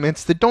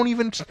documents that don't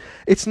even,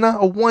 it's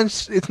not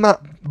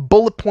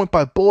bullet point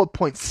by bullet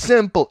point,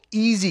 simple,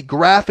 easy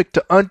graphic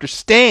to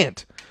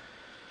understand.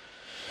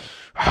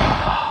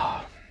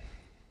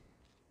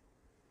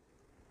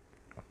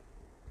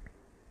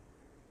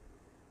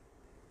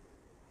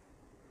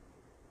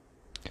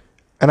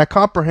 And I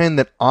comprehend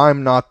that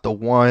I'm not the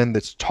one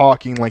that's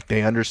talking like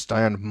they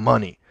understand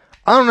money.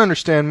 I don't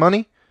understand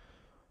money.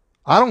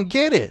 I don't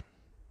get it.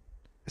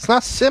 It's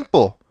not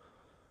simple.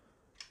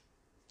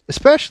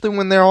 Especially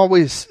when they're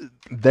always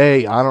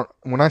they.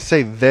 When I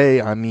say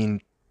they, I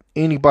mean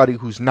anybody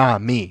who's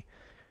not me.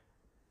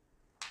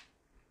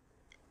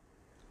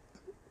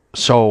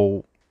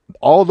 So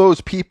all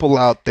those people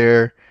out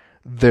there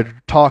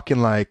they're talking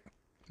like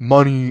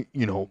money,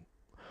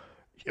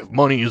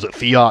 money is a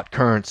fiat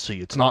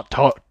currency. It's not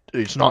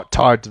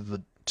tied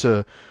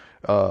to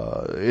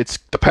it's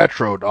the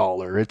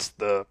petrodollar. It's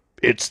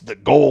the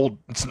gold.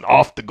 It's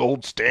off the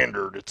gold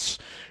standard. It's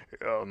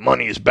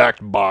money is backed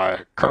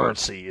by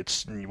currency.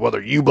 It's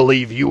whether you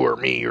believe you or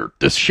me or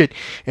this shit.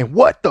 And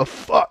what the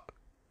fuck?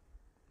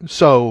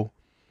 So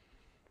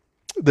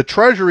the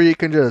Treasury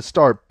can just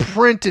start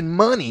printing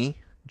money.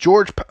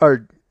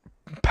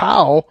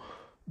 Powell,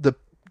 the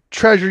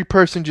Treasury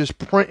person, just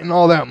printing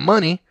all that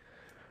money,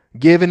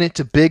 giving it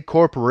to big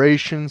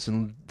corporations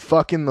and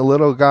fucking the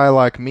little guy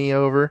like me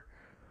over.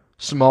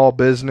 Small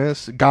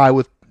business, a guy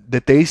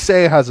that they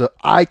say has an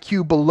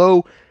IQ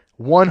below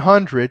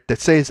 100, that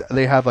says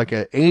they have like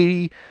a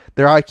 80,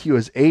 their IQ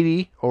is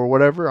 80 or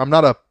whatever. I'm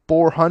not a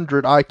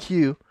 400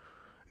 IQ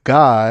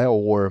guy,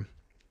 or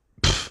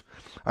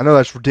I know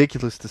that's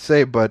ridiculous to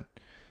say, but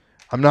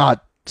I'm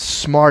not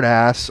smart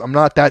ass. I'm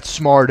not that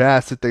smart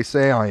ass that they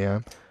say I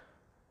am.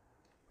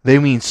 They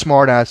mean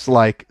smart ass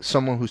like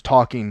someone who's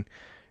talking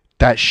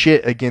that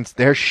shit against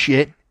their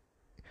shit.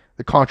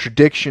 The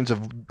contradictions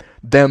of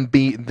them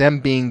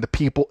being the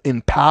people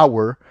in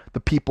power, the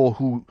people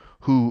who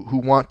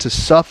want to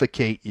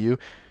suffocate you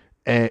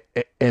and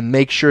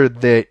make sure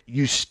that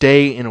you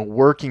stay in a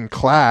working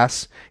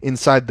class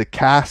inside the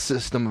caste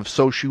system of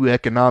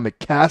socioeconomic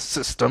caste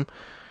system.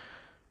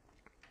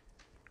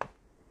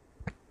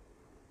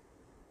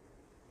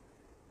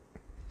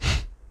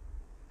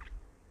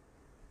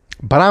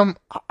 But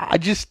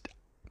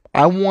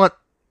I want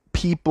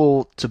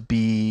people to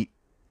be,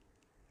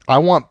 I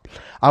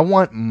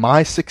want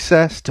my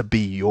success to be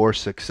your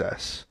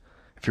success.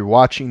 If you're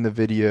watching the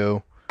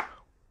video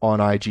on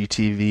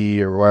IGTV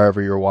or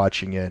wherever you're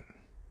watching it,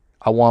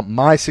 I want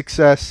my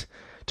success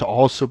to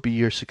also be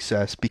your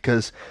success,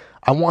 because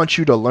I want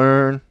you to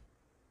learn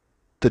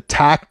the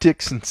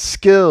tactics and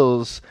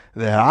skills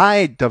that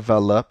I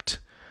developed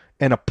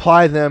and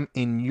apply them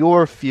in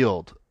your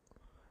field,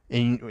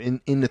 in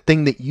the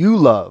thing that you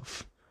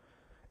love.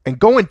 And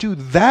go and do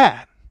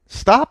that.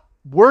 Stop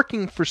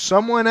working for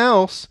someone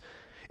else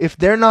if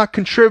they're not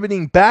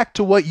contributing back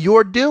to what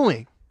you're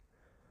doing.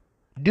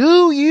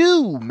 Do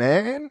you,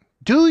 man?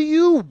 Do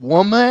you,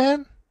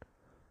 woman?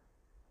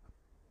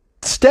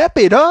 Step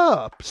it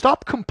up.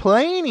 Stop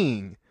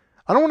complaining.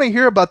 I don't want to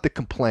hear about the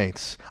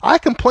complaints. I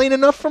complain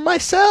enough for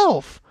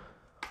myself.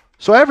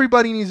 So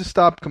everybody needs to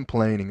stop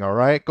complaining, all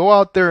right? Go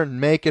out there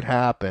and make it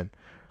happen.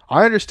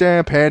 I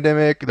understand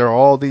pandemic, there are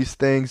all these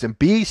things, and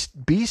be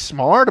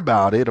smart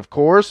about it, of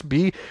course.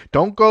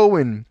 Don't go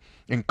and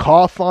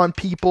cough on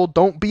people.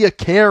 Don't be a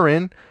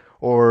Karen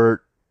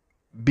or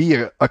be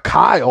a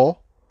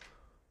Kyle.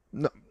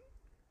 No,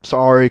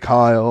 sorry,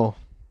 Kyle.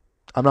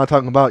 I'm not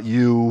talking about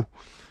you.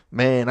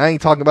 Man, I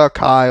ain't talking about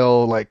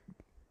Kyle. Like,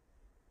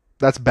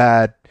 that's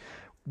bad.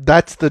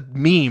 That's the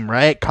meme,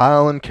 right?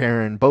 Kyle and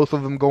Karen, both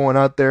of them going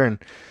out there and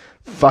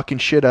fucking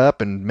shit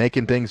up and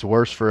making things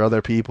worse for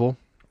other people.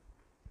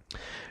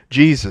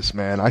 Jesus,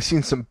 man, I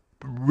seen some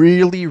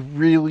really,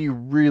 really,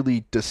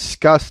 really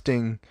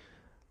disgusting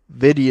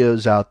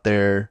videos out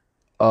there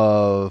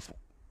of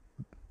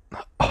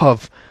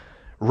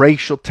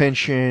racial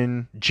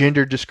tension,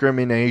 gender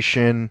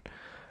discrimination,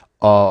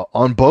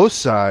 on both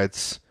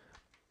sides,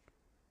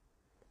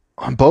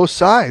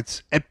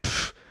 and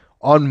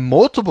on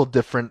multiple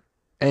different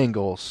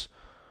angles.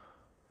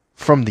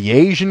 From the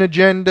Asian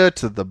agenda,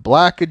 to the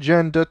black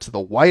agenda, to the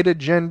white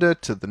agenda,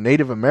 to the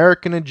Native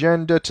American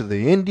agenda, to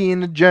the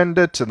Indian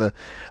agenda, to the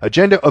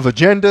agenda of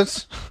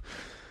agendas.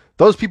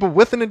 Those people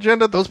with an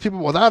agenda, those people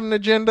without an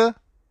agenda.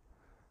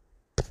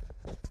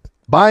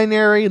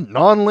 Binary,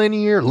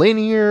 non-linear,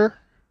 linear.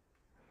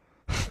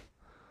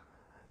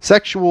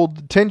 Sexual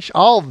tension,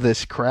 all of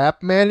this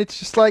crap, man. It's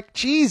just like,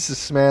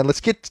 Jesus, man.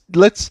 Let's get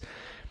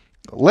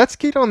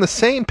on the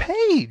same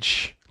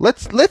page.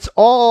 Let's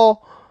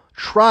all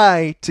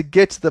try to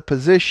get to the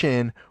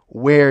position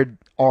where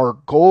our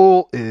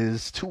goal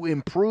is to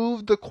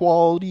improve the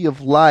quality of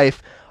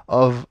life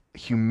of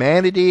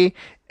humanity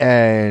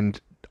and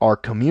our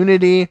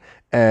community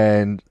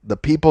and the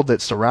people that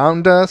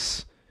surround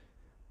us.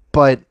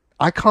 But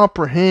I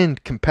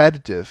comprehend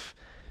competitive.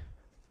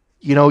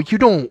 You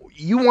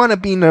want to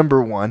be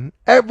number one.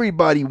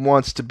 Everybody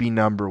wants to be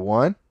number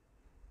one.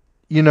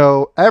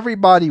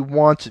 Everybody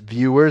wants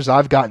viewers.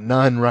 I've got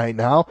none right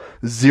now.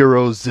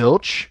 Zero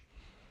zilch.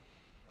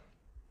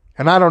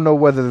 And I don't know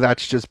whether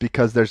that's just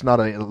because there's not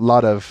a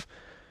lot of...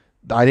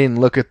 I didn't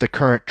look at the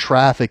current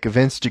traffic of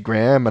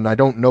Instagram, and I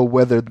don't know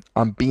whether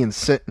I'm being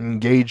sent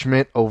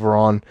engagement over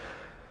on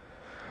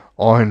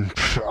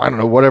I don't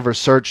know, whatever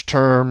search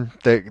term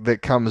that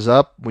comes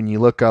up when you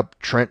look up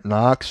Trent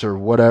Knox or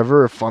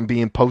whatever. If I'm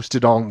being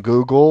posted on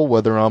Google,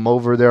 whether I'm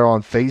over there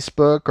on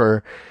Facebook,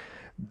 or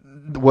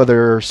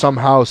whether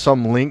somehow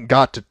some link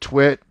got to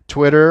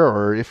Twitter,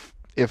 or if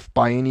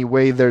by any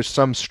way there's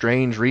some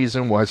strange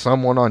reason why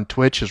someone on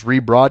Twitch is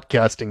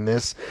rebroadcasting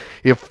this,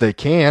 if they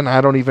can.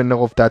 I don't even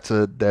know if that's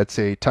a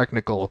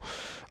technical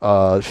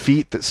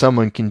feat that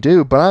someone can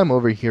do, but I'm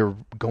over here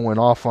going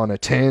off on a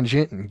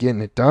tangent and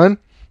getting it done.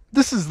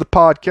 This is the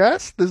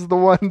podcast. This is the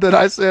one that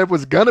I said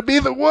was gonna be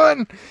the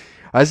one.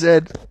 I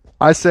said,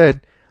 I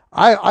did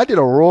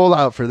a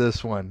rollout for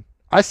this one.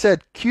 I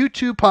said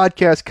Q2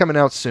 podcast coming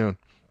out soon.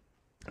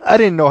 I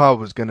didn't know how it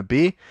was gonna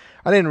be.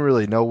 I didn't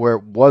really know where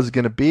it was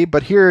gonna be,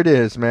 but here it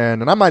is,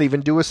 man. And I might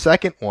even do a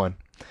second one.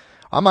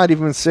 I might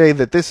even say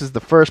that this is the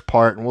first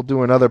part, and we'll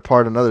do another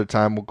part another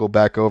time. We'll go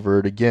back over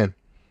it again.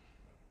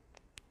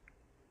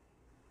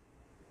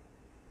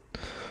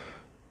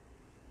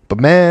 But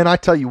man, I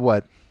tell you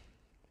what,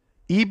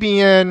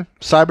 EBN,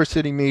 Cyber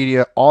City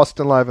Media,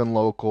 Austin Live and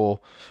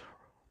Local,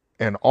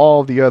 and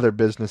all the other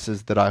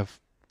businesses that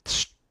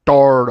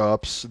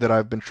startups that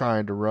I've been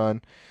trying to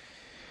run,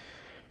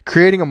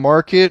 creating a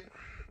market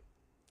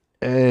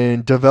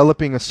and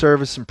developing a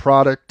service and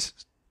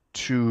product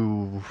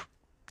to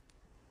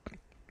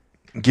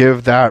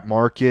give that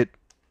market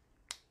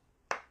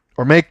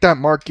or make that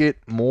market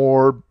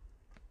more,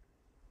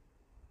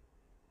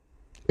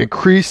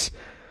 increase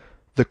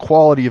the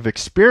quality of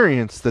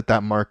experience that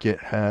that market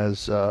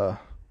has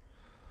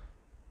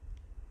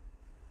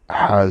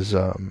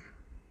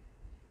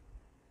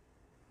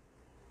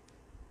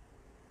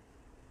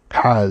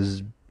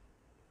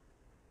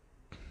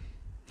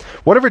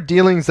whatever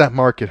dealings that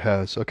market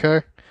has.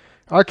 Okay,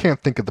 I can't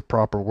think of the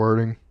proper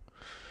wording.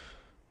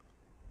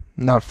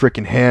 I'm not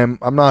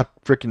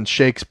freaking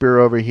Shakespeare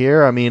over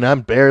here. I mean,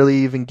 I'm barely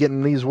even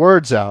getting these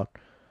words out.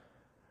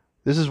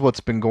 This is what's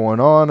been going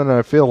on, and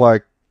I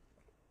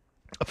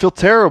feel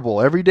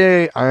terrible every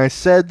day. I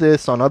said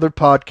this on other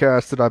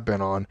podcasts that I've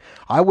been on.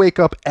 I wake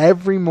up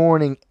every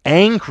morning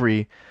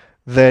angry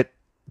that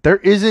there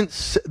isn't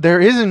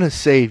a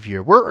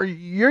savior.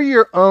 You're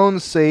your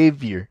own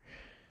savior.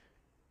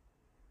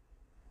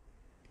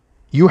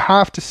 You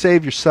have to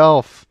save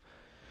yourself.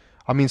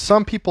 I mean,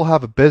 some people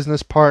have a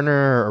business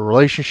partner, a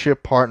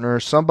relationship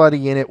partner,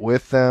 somebody in it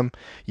with them.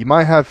 You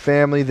might have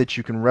family that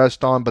you can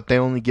rest on, but they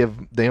only give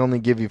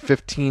you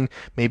 15,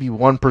 maybe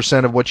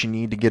 1% of what you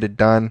need to get it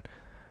done.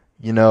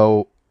 You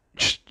know,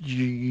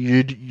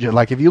 you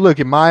like, if you look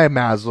at my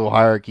Maslow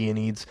hierarchy of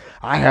needs,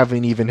 I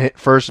haven't even hit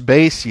first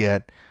base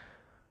yet.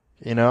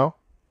 You know,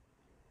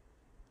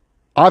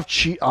 I've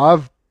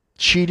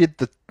cheated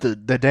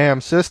the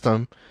damn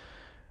system,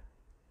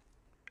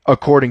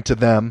 according to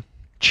them.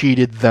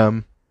 Cheated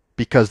them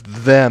because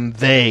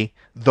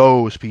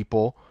those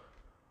people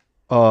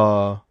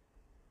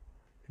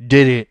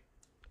did it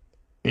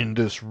in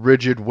this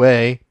rigid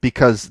way,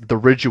 because the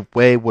rigid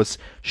way was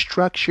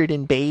structured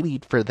and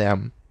babied for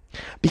them,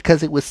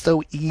 because it was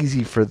so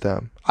easy for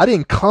them. I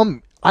didn't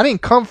come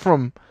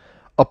from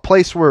a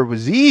place where it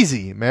was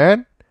easy,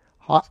 man.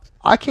 I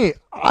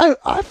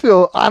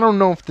don't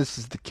know if this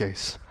is the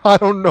case. I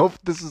don't know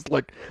if this is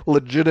like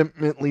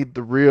legitimately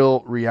the real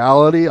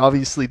reality.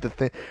 Obviously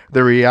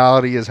the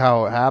reality is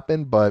how it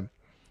happened, but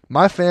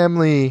my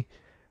family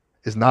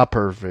is not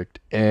perfect,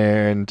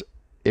 and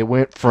it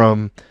went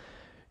from,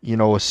 you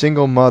know, a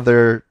single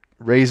mother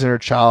raising her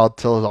child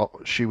till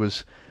he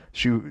was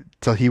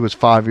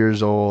 5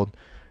 years old,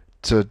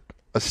 to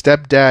a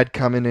stepdad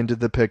coming into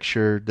the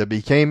picture that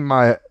became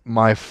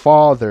my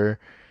father,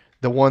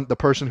 the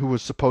person who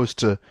was supposed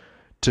to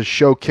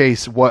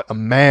showcase what a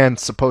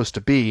man's supposed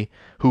to be,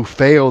 who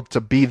failed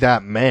to be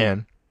that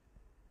man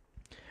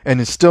and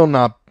is still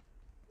not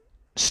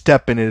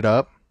stepping it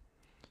up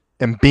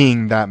and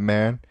being that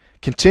man,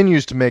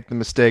 continues to make the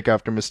mistake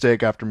after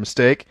mistake after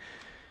mistake,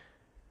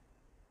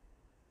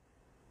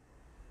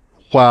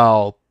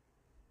 while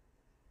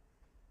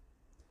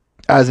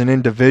as an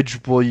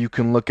individual you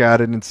can look at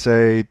it and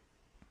say,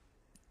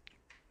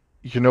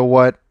 you know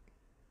what,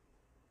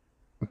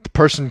 the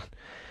person,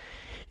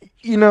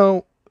 you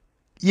know,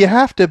 you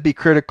have to be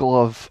critical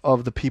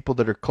of the people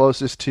that are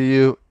closest to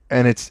you,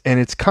 and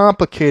it's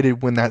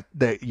complicated when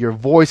that your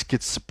voice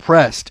gets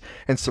suppressed,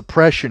 and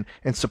suppression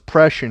and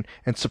suppression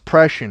and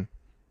suppression,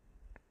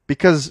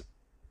 because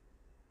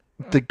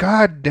the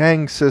god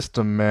dang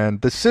system, man,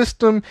 the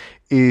system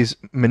is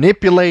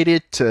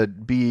manipulated to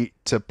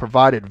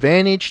provide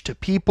advantage to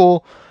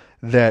people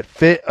that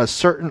fit a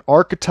certain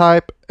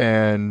archetype,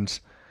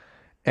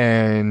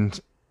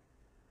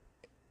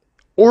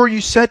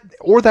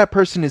 or that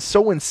person is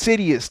so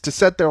insidious to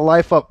set their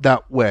life up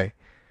that way.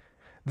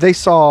 They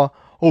saw,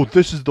 oh,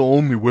 this is the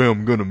only way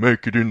I'm gonna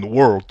make it in the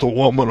world, so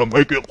I'm gonna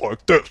make it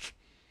like this.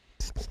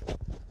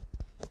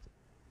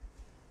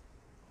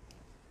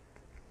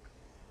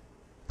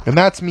 And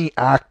that's me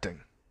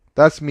acting.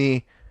 That's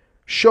me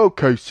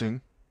showcasing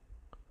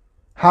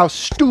how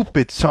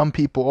stupid some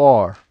people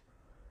are.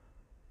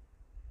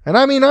 And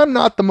I mean, I'm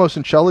not the most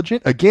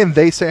intelligent. Again,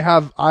 they say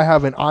I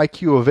have an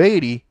IQ of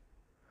 80.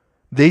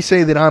 They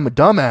say that I'm a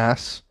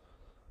dumbass.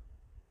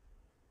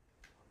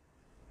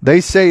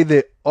 They say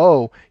that,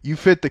 oh, you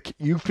fit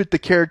the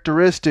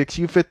characteristics,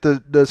 you fit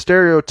the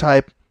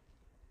stereotype.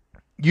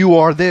 You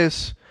are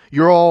this.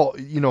 You're all,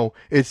 you know,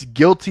 it's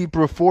guilty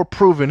before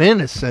proven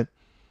innocent.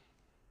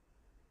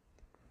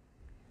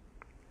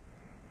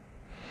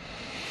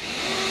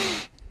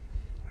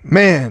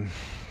 Man,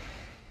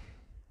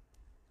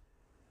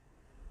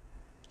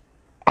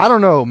 I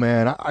don't know,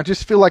 man. I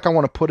just feel like I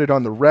want to put it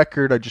on the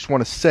record. I just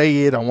want to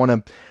say it. I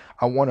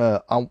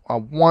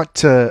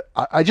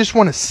just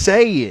want to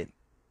say it.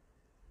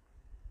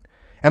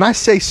 And I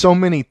say so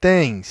many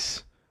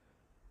things.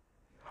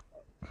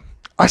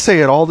 I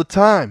say it all the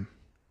time.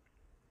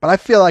 But I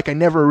feel like I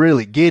never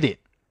really get it.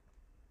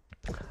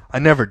 I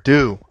never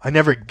do. I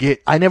never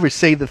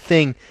say the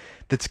thing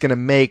that's going to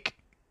make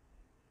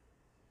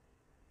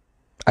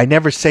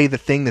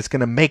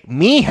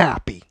me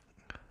happy.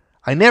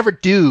 I never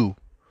do.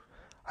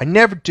 I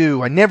never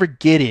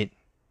get it.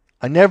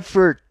 I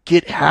never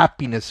get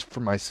happiness for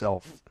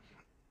myself.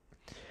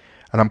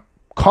 And I'm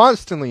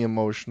constantly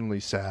emotionally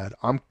sad.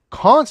 I'm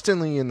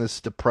constantly in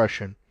this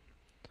depression.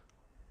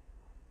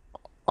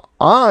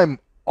 I'm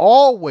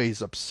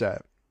always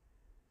upset.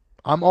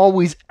 I'm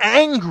always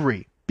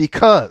angry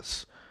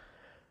because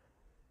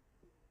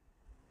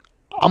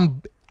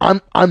I'm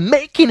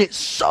making it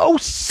so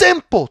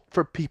simple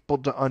for people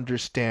to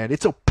understand.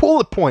 It's a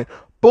bullet point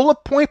by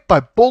bullet point by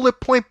bullet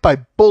point by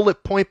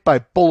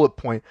bullet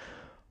point.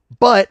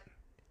 But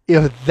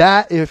if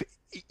that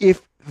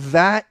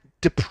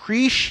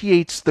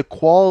depreciates the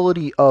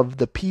quality of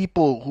the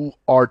people who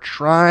are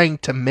trying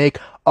to make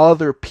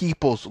other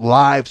people's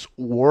lives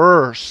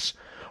worse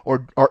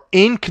or are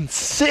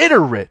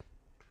inconsiderate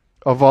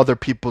of other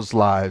people's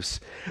lives,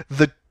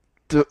 the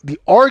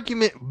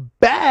argument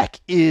back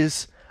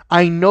is,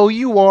 I know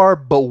you are,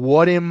 but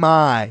what am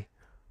I?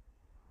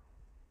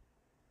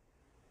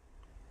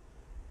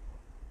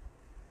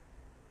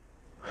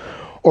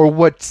 Or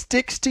what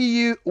sticks to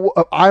you?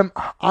 What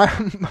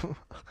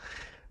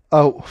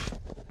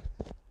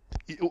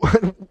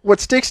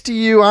sticks to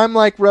you? I'm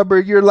like rubber.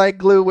 You're like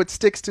glue. What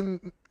sticks to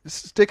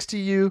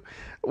you?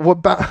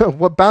 What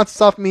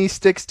bounces off me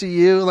sticks to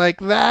you.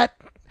 Like that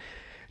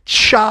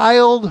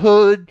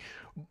childhood,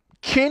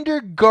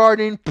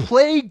 kindergarten,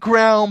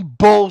 playground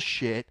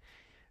bullshit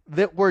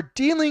that we're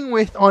dealing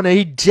with on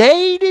a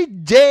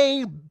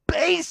day-to-day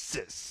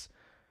basis.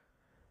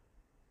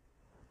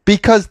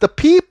 Because the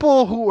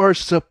people who are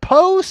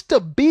supposed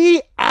to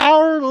be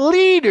our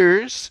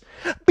leaders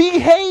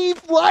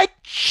behave like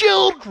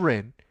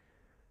children.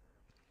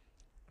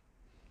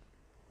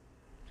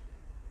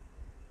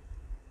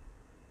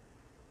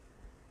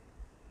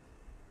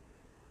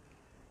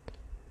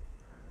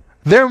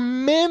 They're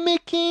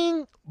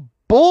mimicking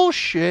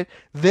bullshit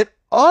that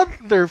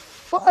other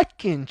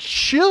fucking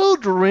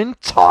children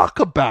talk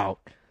about.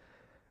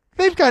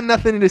 They've got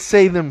nothing to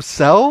say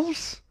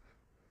themselves.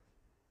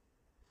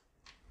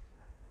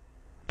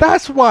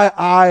 That's why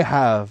I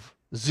have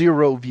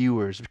 0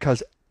 viewers,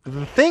 because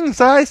the things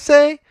I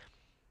say,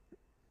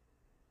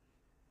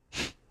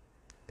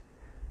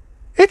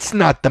 it's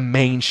not the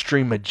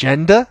mainstream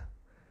agenda.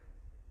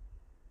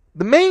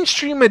 The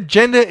mainstream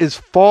agenda is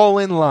fall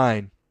in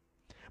line.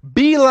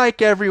 Be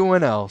like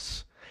everyone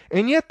else.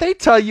 And yet they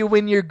tell you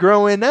when you're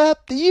growing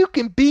up that you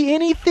can be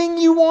anything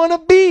you want to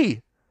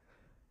be.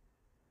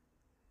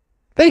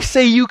 They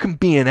say you can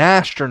be an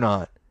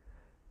astronaut.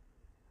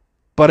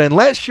 But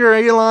unless you're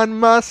Elon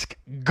Musk,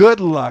 good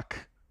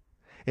luck.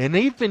 And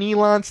even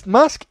Elon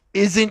Musk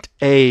isn't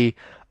even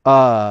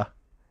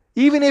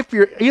if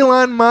you're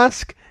Elon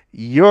Musk,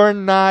 you're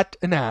not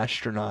an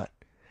astronaut.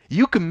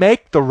 You can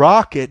make the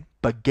rocket,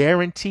 but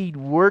guaranteed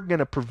we're going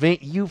to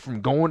prevent you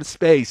from going to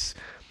space.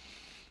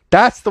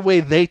 That's the way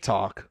they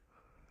talk.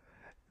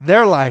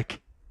 They're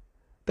like,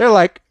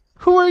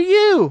 who are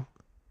you?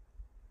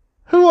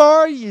 Who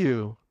are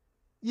you?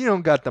 You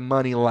don't got the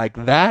money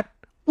like that.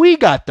 We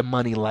got the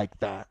money like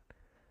that.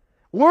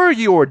 We're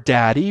your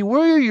daddy.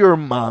 We're your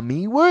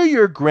mommy. We're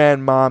your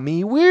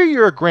grandmommy. We're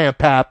your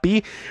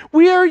grandpappy.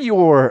 We're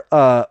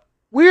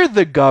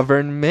the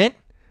government.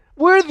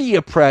 We're the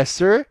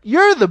oppressor.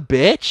 You're the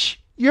bitch.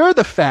 You're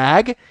the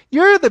fag.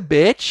 You're the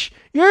bitch.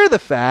 You're the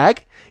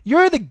fag.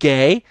 You're the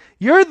gay.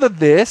 You're the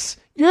this.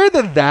 You're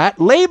the that.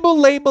 Label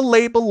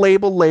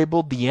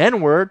the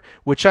N-word,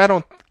 which I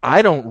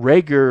don't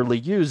regularly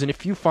use. And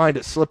if you find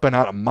it slipping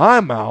out of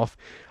my mouth,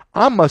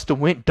 I must have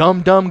went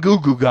dumb goo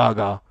goo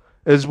gaga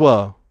as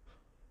well.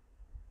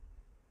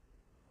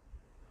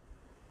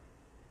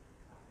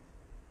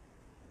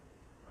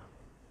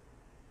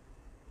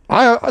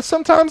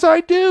 Sometimes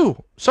I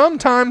do.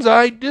 Sometimes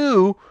I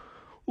do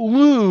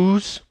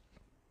lose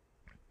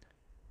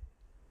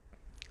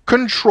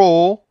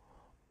control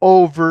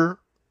over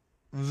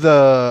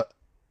the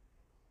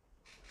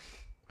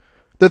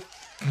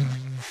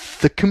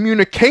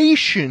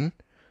communication,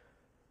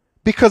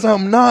 because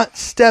I'm not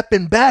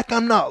stepping back,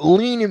 I'm not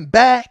leaning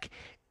back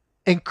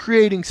and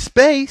creating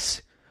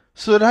space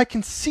so that I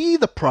can see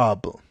the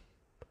problem.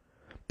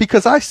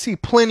 Because I see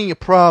plenty of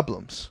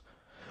problems,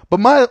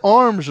 but my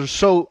arms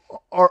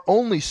are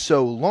only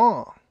so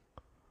long.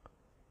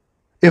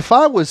 If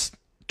I was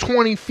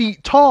 20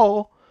 feet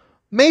tall,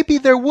 maybe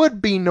there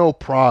would be no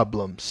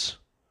problems.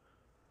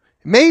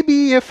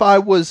 Maybe if I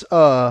was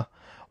a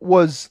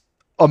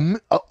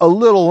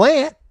little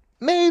ant,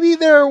 maybe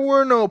there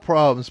were no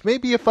problems.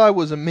 Maybe if I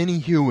was a mini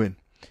human,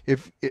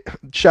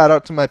 Shout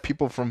out to my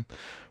people from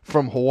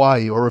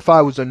Hawaii, or if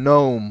I was a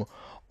gnome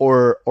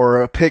or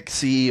a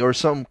pixie or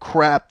some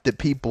crap that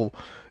people,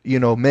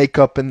 make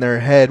up in their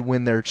head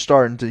when they're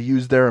starting to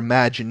use their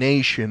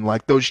imagination,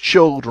 like those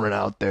children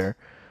out there.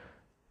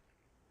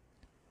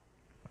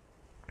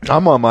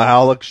 I'm on my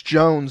Alex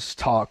Jones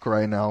talk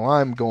right now.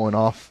 I'm going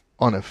off.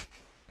 I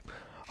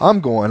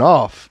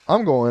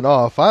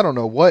don't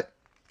know what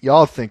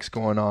y'all think's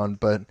going on,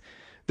 but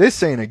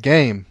this ain't a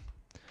game.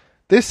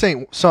 This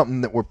ain't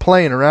something that we're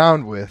playing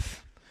around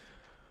with.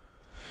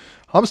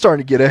 I'm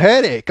starting to get a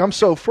headache. I'm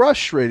so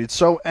frustrated,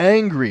 so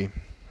angry.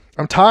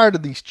 I'm tired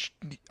of this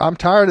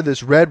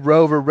Red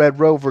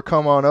Rover,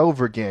 come on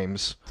over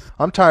games.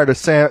 I'm tired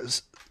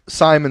of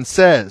Simon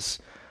Says.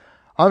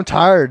 I'm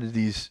tired of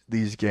these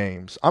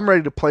games. I'm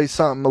ready to play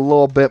something a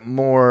little bit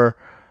more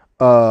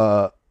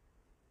mature.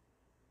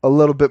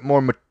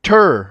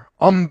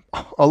 I'm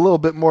a little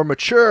bit more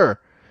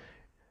mature,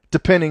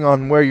 depending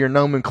on where your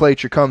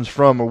nomenclature comes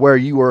from or where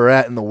you are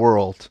at in the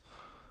world.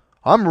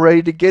 I'm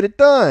ready to get it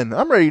done.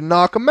 I'm ready to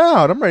knock them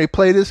out. I'm ready to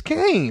play this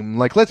game.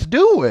 Like, let's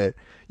do it.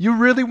 You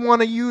really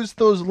want to use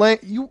those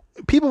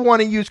people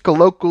want to use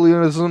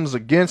colloquialisms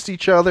against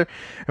each other,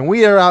 and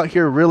we are out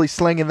here really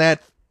slinging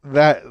that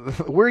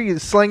we're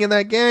slinging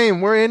that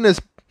game. We're in this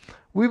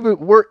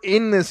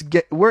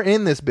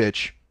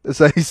bitch, as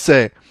they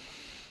say.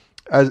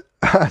 As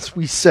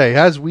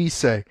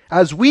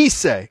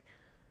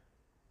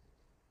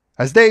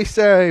they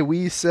say,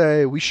 we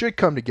say, we should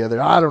come together.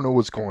 I don't know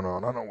what's going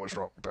on. I don't know what's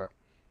wrong with that.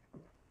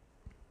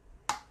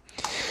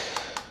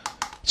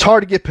 It's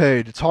hard to get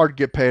paid. It's hard to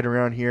get paid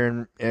around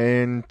here,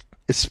 and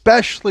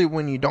especially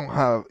when you don't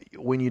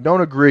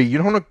agree. You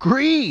don't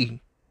agree.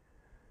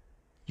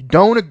 You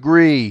don't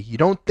agree. You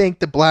don't think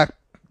that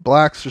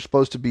blacks are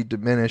supposed to be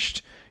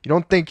diminished. You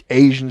don't think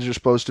Asians are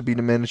supposed to be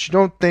diminished. You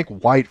don't think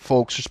white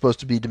folks are supposed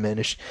to be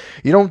diminished.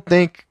 You don't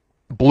think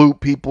blue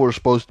people are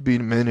supposed to be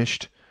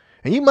diminished.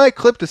 And you might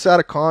clip this out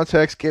of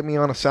context, get me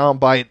on a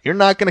soundbite. You're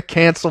not going to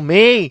cancel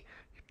me.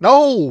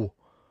 No.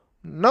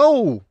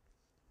 I'm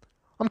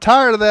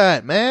tired of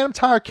that, man. I'm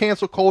tired of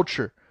cancel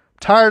culture. I'm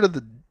tired of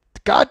the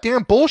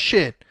goddamn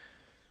bullshit.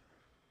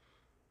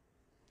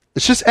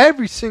 It's just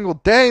every single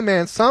day,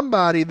 man,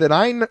 somebody that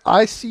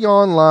I see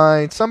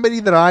online, somebody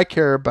that I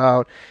care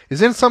about,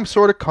 is in some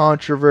sort of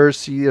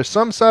controversy, or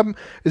some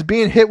is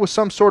being hit with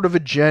some sort of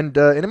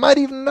agenda, and it might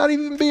even not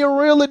even be a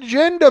real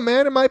agenda,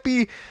 man. It might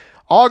be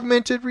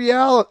augmented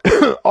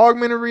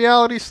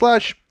reality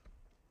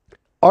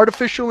 /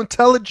 artificial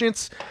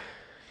intelligence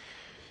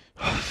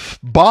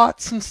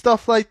bots and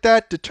stuff like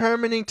that,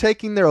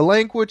 taking their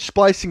language,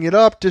 splicing it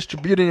up,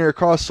 distributing it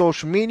across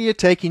social media,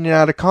 taking it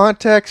out of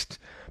context,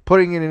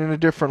 putting it in a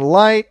different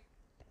light.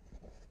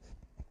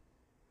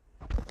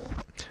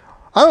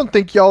 I don't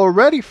think y'all are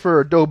ready for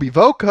Adobe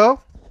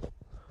Voco.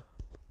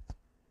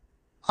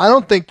 I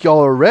don't think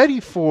y'all are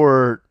ready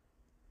for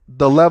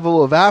the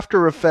level of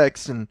After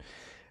Effects and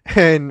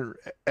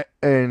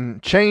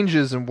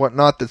changes and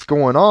whatnot that's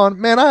going on.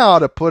 Man, I ought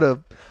to put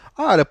a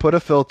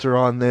filter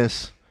on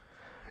this.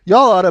 You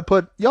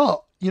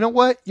know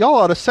what? Y'all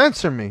ought to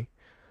censor me.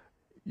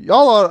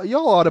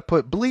 Y'all ought to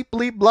put bleep,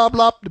 bleep, blah,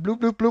 blah, bloop,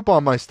 bloop, bloop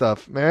on my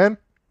stuff, man.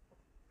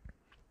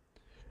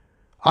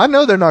 I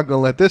know they're not going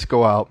to let this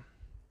go out.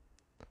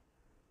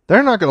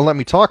 They're not going to let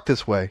me talk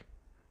this way.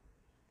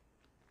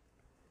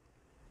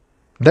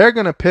 They're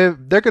going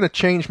to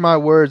change my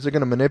words. They're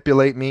going to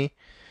manipulate me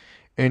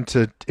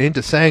into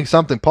saying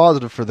something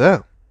positive for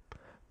them.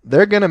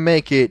 They're going to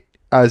make it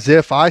as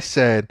if I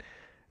said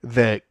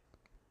that.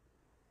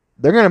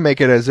 They're going to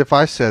make it as if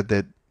I said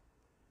that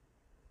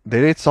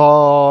it's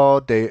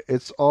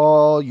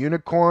all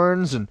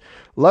unicorns and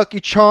Lucky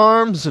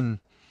Charms and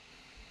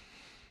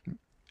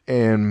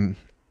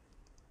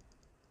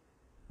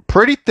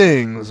pretty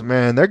things,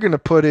 man. They're going to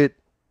put it.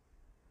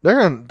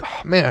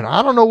 Man,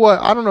 I don't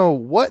know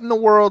what in the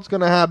world's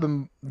going to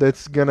happen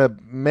that's going to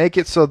make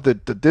it so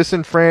that the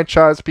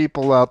disenfranchised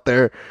people out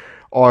there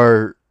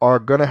are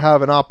going to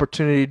have an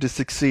opportunity to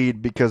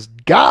succeed, because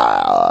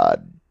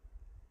God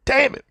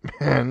damn it,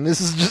 man,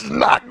 this is just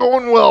not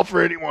going well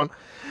for anyone.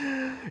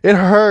 It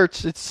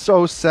hurts. It's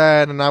so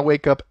sad, and I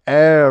wake up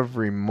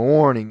every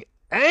morning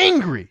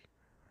angry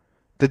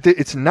that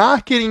it's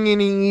not getting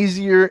any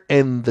easier,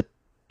 and the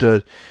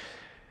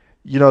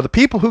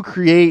people who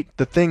create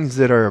the things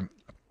that are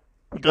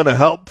going to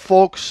help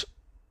folks,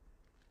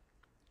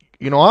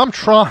 I'm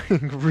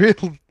trying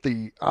really.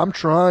 I'm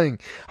trying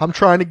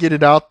to get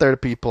it out there to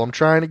people. I'm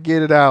trying to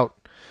get it out.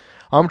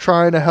 I'm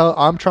trying to help.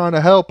 I'm trying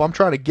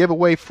to give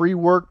away free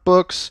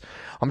workbooks.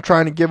 I'm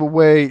trying to give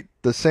away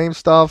the same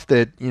stuff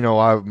that,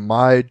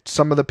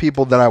 some of the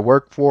people that I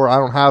work for, I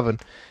don't have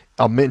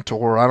a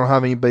mentor. I don't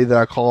have anybody that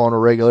I call on a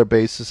regular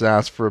basis,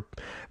 ask for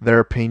their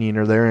opinion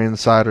or their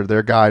insight or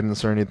their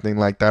guidance or anything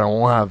like that. I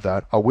don't have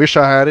that. I wish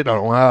I had it. I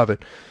don't have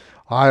it.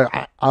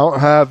 I don't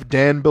have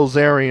Dan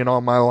Bilzerian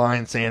on my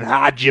line saying,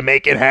 how'd you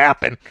make it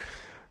happen?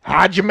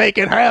 How'd you make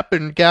it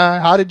happen, guy?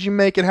 How did you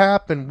make it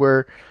happen?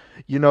 Where,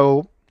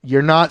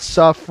 You're not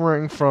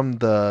suffering from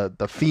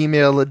the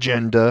female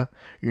agenda.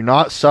 You're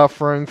not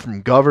suffering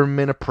from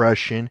government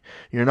oppression.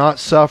 You're not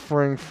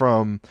suffering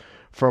from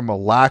a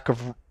lack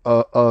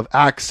of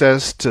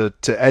access to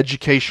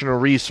educational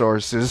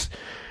resources.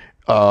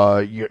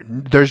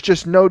 There's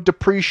just no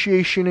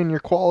depreciation in your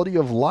quality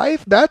of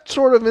life. That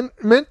sort of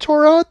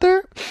mentor out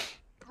there,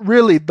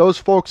 really, those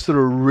folks that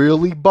are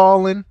really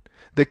balling,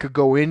 that could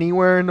go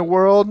anywhere in the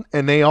world,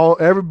 and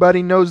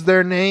everybody knows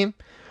their name.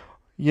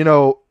 You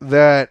know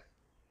that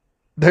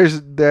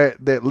there's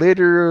that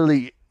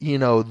literally,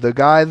 the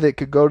guy that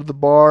could go to the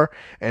bar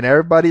and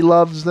everybody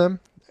loves them,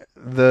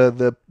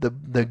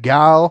 the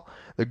gal,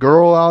 the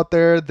girl out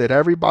there that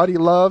everybody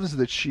loves,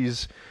 that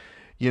she's,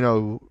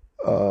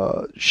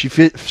 she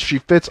fits she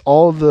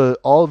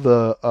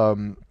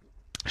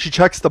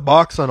checks the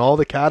box on all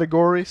the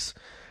categories,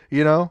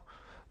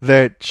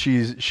 that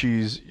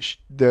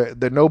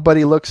that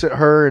nobody looks at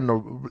her in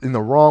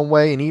the wrong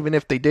way, and even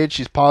if they did,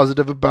 she's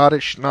positive about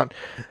it.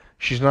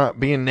 She's not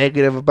being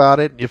negative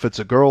about it. If it's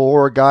a girl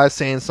or a guy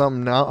saying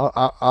something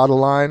out of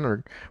line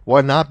or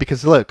whatnot,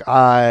 because look,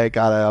 I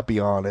gotta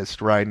be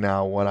honest right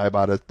now. What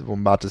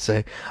I'm about to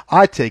say,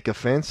 I take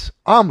offense.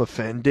 I'm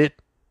offended.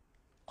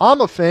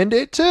 I'm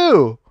offended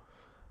too.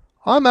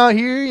 I'm out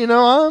here,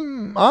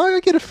 I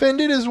get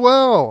offended as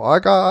well. I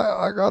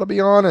gotta be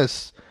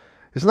honest.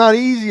 It's not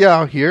easy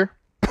out here.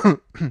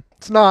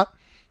 It's not.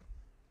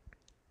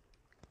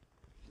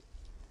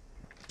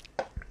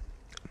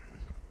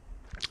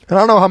 And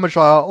I don't know how much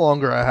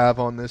longer I have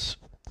on this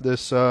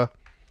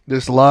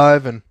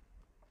live, and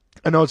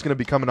I know it's going to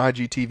become an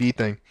IGTV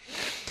thing.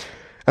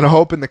 And I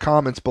hope in the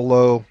comments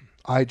below,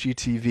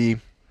 IGTV,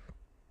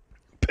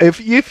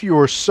 if you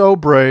are so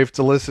brave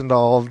to listen to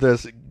all of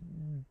this,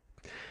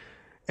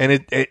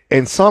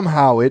 and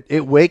somehow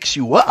it wakes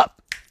you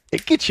up,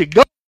 it gets you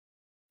going,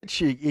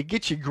 it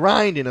gets you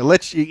grinding,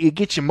 it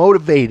gets you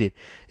motivated,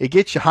 it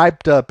gets you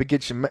hyped up, it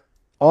gets you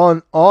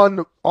on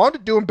to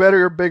doing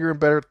better, bigger, and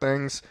better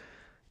things.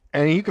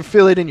 And you can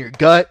feel it in your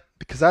gut,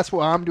 because that's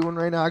what I'm doing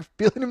right now. I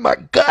feel it in my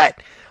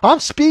gut. I'm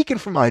speaking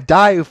from my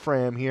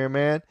diaphragm here,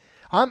 man.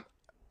 I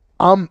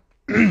can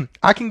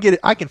get it.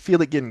 I can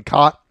feel it getting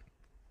caught,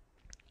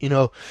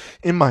 in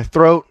my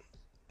throat.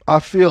 I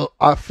feel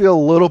a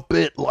little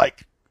bit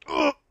like,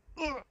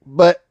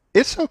 but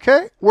it's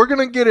okay. We're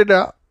gonna get it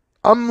out.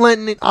 I'm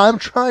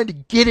trying to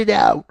get it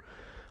out.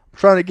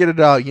 Cat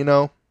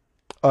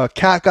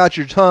got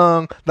your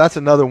tongue. That's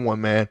another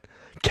one, man.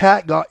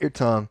 Cat got your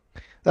tongue.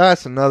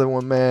 That's another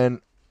one, man.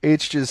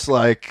 It's just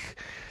like,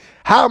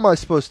 how am I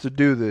supposed to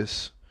do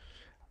this?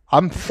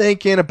 I'm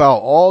thinking about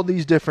all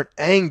these different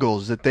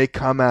angles that they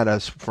come at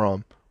us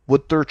from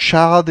with their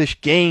childish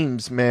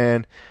games,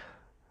 man.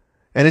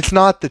 And it's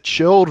not the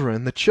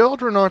children. The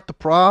children aren't the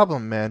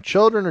problem, man.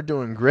 Children are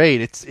doing great.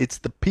 It's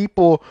the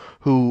people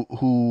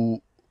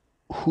who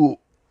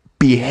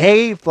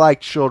behave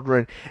like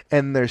children,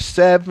 and they're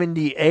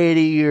 70,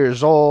 80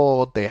 years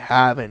old. They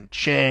haven't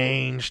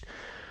changed.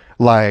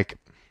 Like,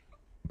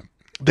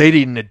 they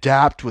didn't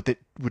adapt with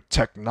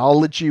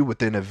technology,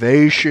 with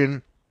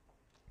innovation.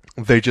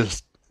 They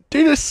just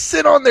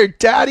sit on their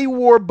daddy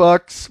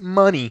Warbucks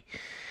money,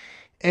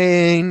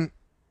 and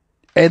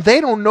they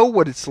don't know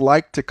what it's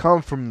like to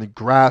come from the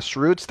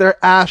grassroots. They're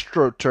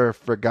AstroTurf,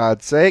 for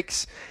God's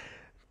sakes.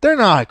 They're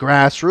not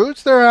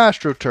grassroots. They're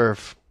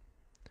AstroTurf.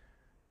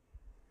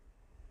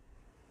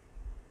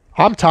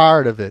 I'm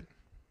tired of it.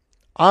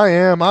 I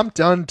am. I'm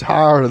done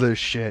tired of this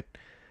shit.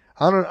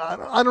 I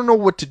don't know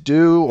what to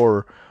do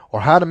or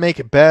how to make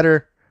it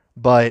better,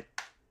 but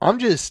I'm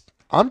just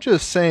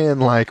saying,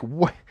 like,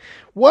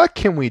 what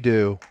can we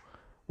do?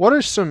 What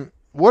are some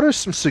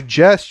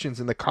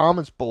suggestions in the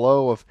comments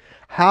below of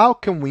how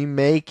can we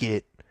make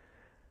it,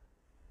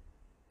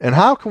 and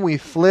how can we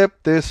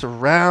flip this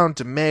around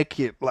to make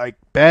it, like,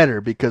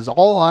 better? Because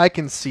all I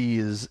can see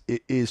is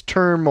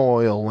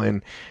turmoil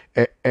and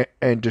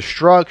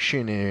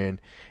destruction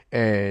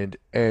and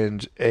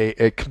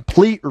a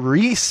complete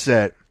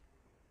reset.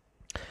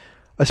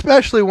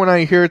 Especially when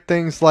I hear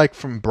things like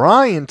from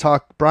Brian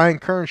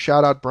Kern,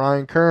 shout out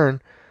Brian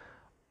Kern,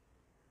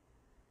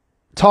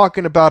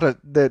 talking about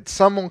that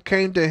someone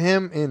came to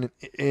him in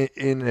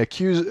a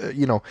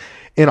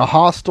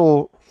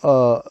hostile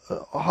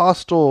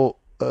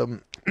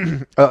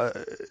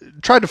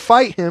tried to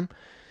fight him,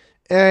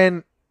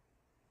 and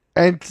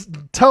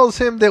tells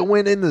him that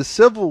when in the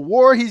Civil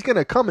War he's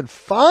gonna come and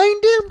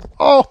find him.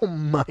 Oh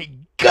my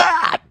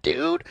God,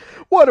 dude,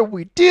 what are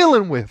we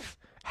dealing with?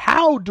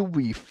 How do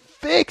we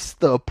fix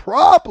the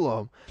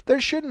problem?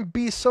 There shouldn't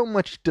be so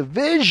much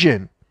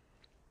division.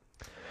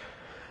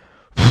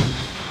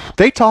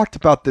 They talked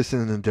about this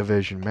in The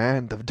Division,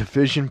 man. The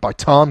Division by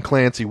Tom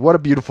Clancy. What a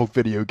beautiful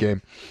video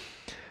game.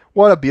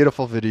 What a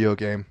beautiful video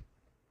game.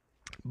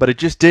 But it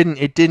didn't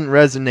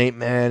resonate,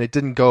 man. It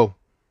didn't go.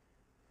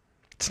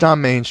 It's not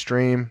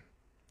mainstream.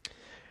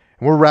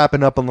 And we're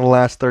wrapping up on the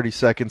last 30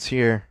 seconds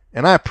here.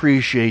 And I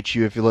appreciate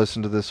you if you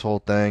listen to this whole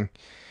thing.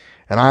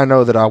 And I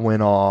know that I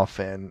went off,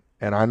 and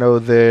I know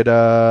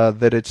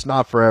that it's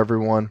not for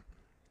everyone.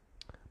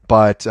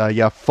 But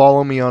yeah,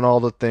 follow me on all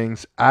the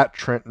things at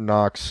Trenton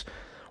Knox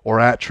or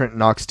at Trenton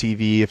Knox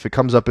TV. If it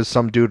comes up as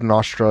some dude in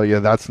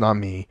Australia, that's not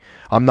me.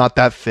 I'm not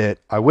that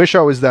fit. I wish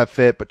I was that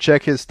fit, but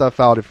check his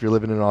stuff out if you're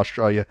living in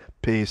Australia.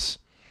 Peace.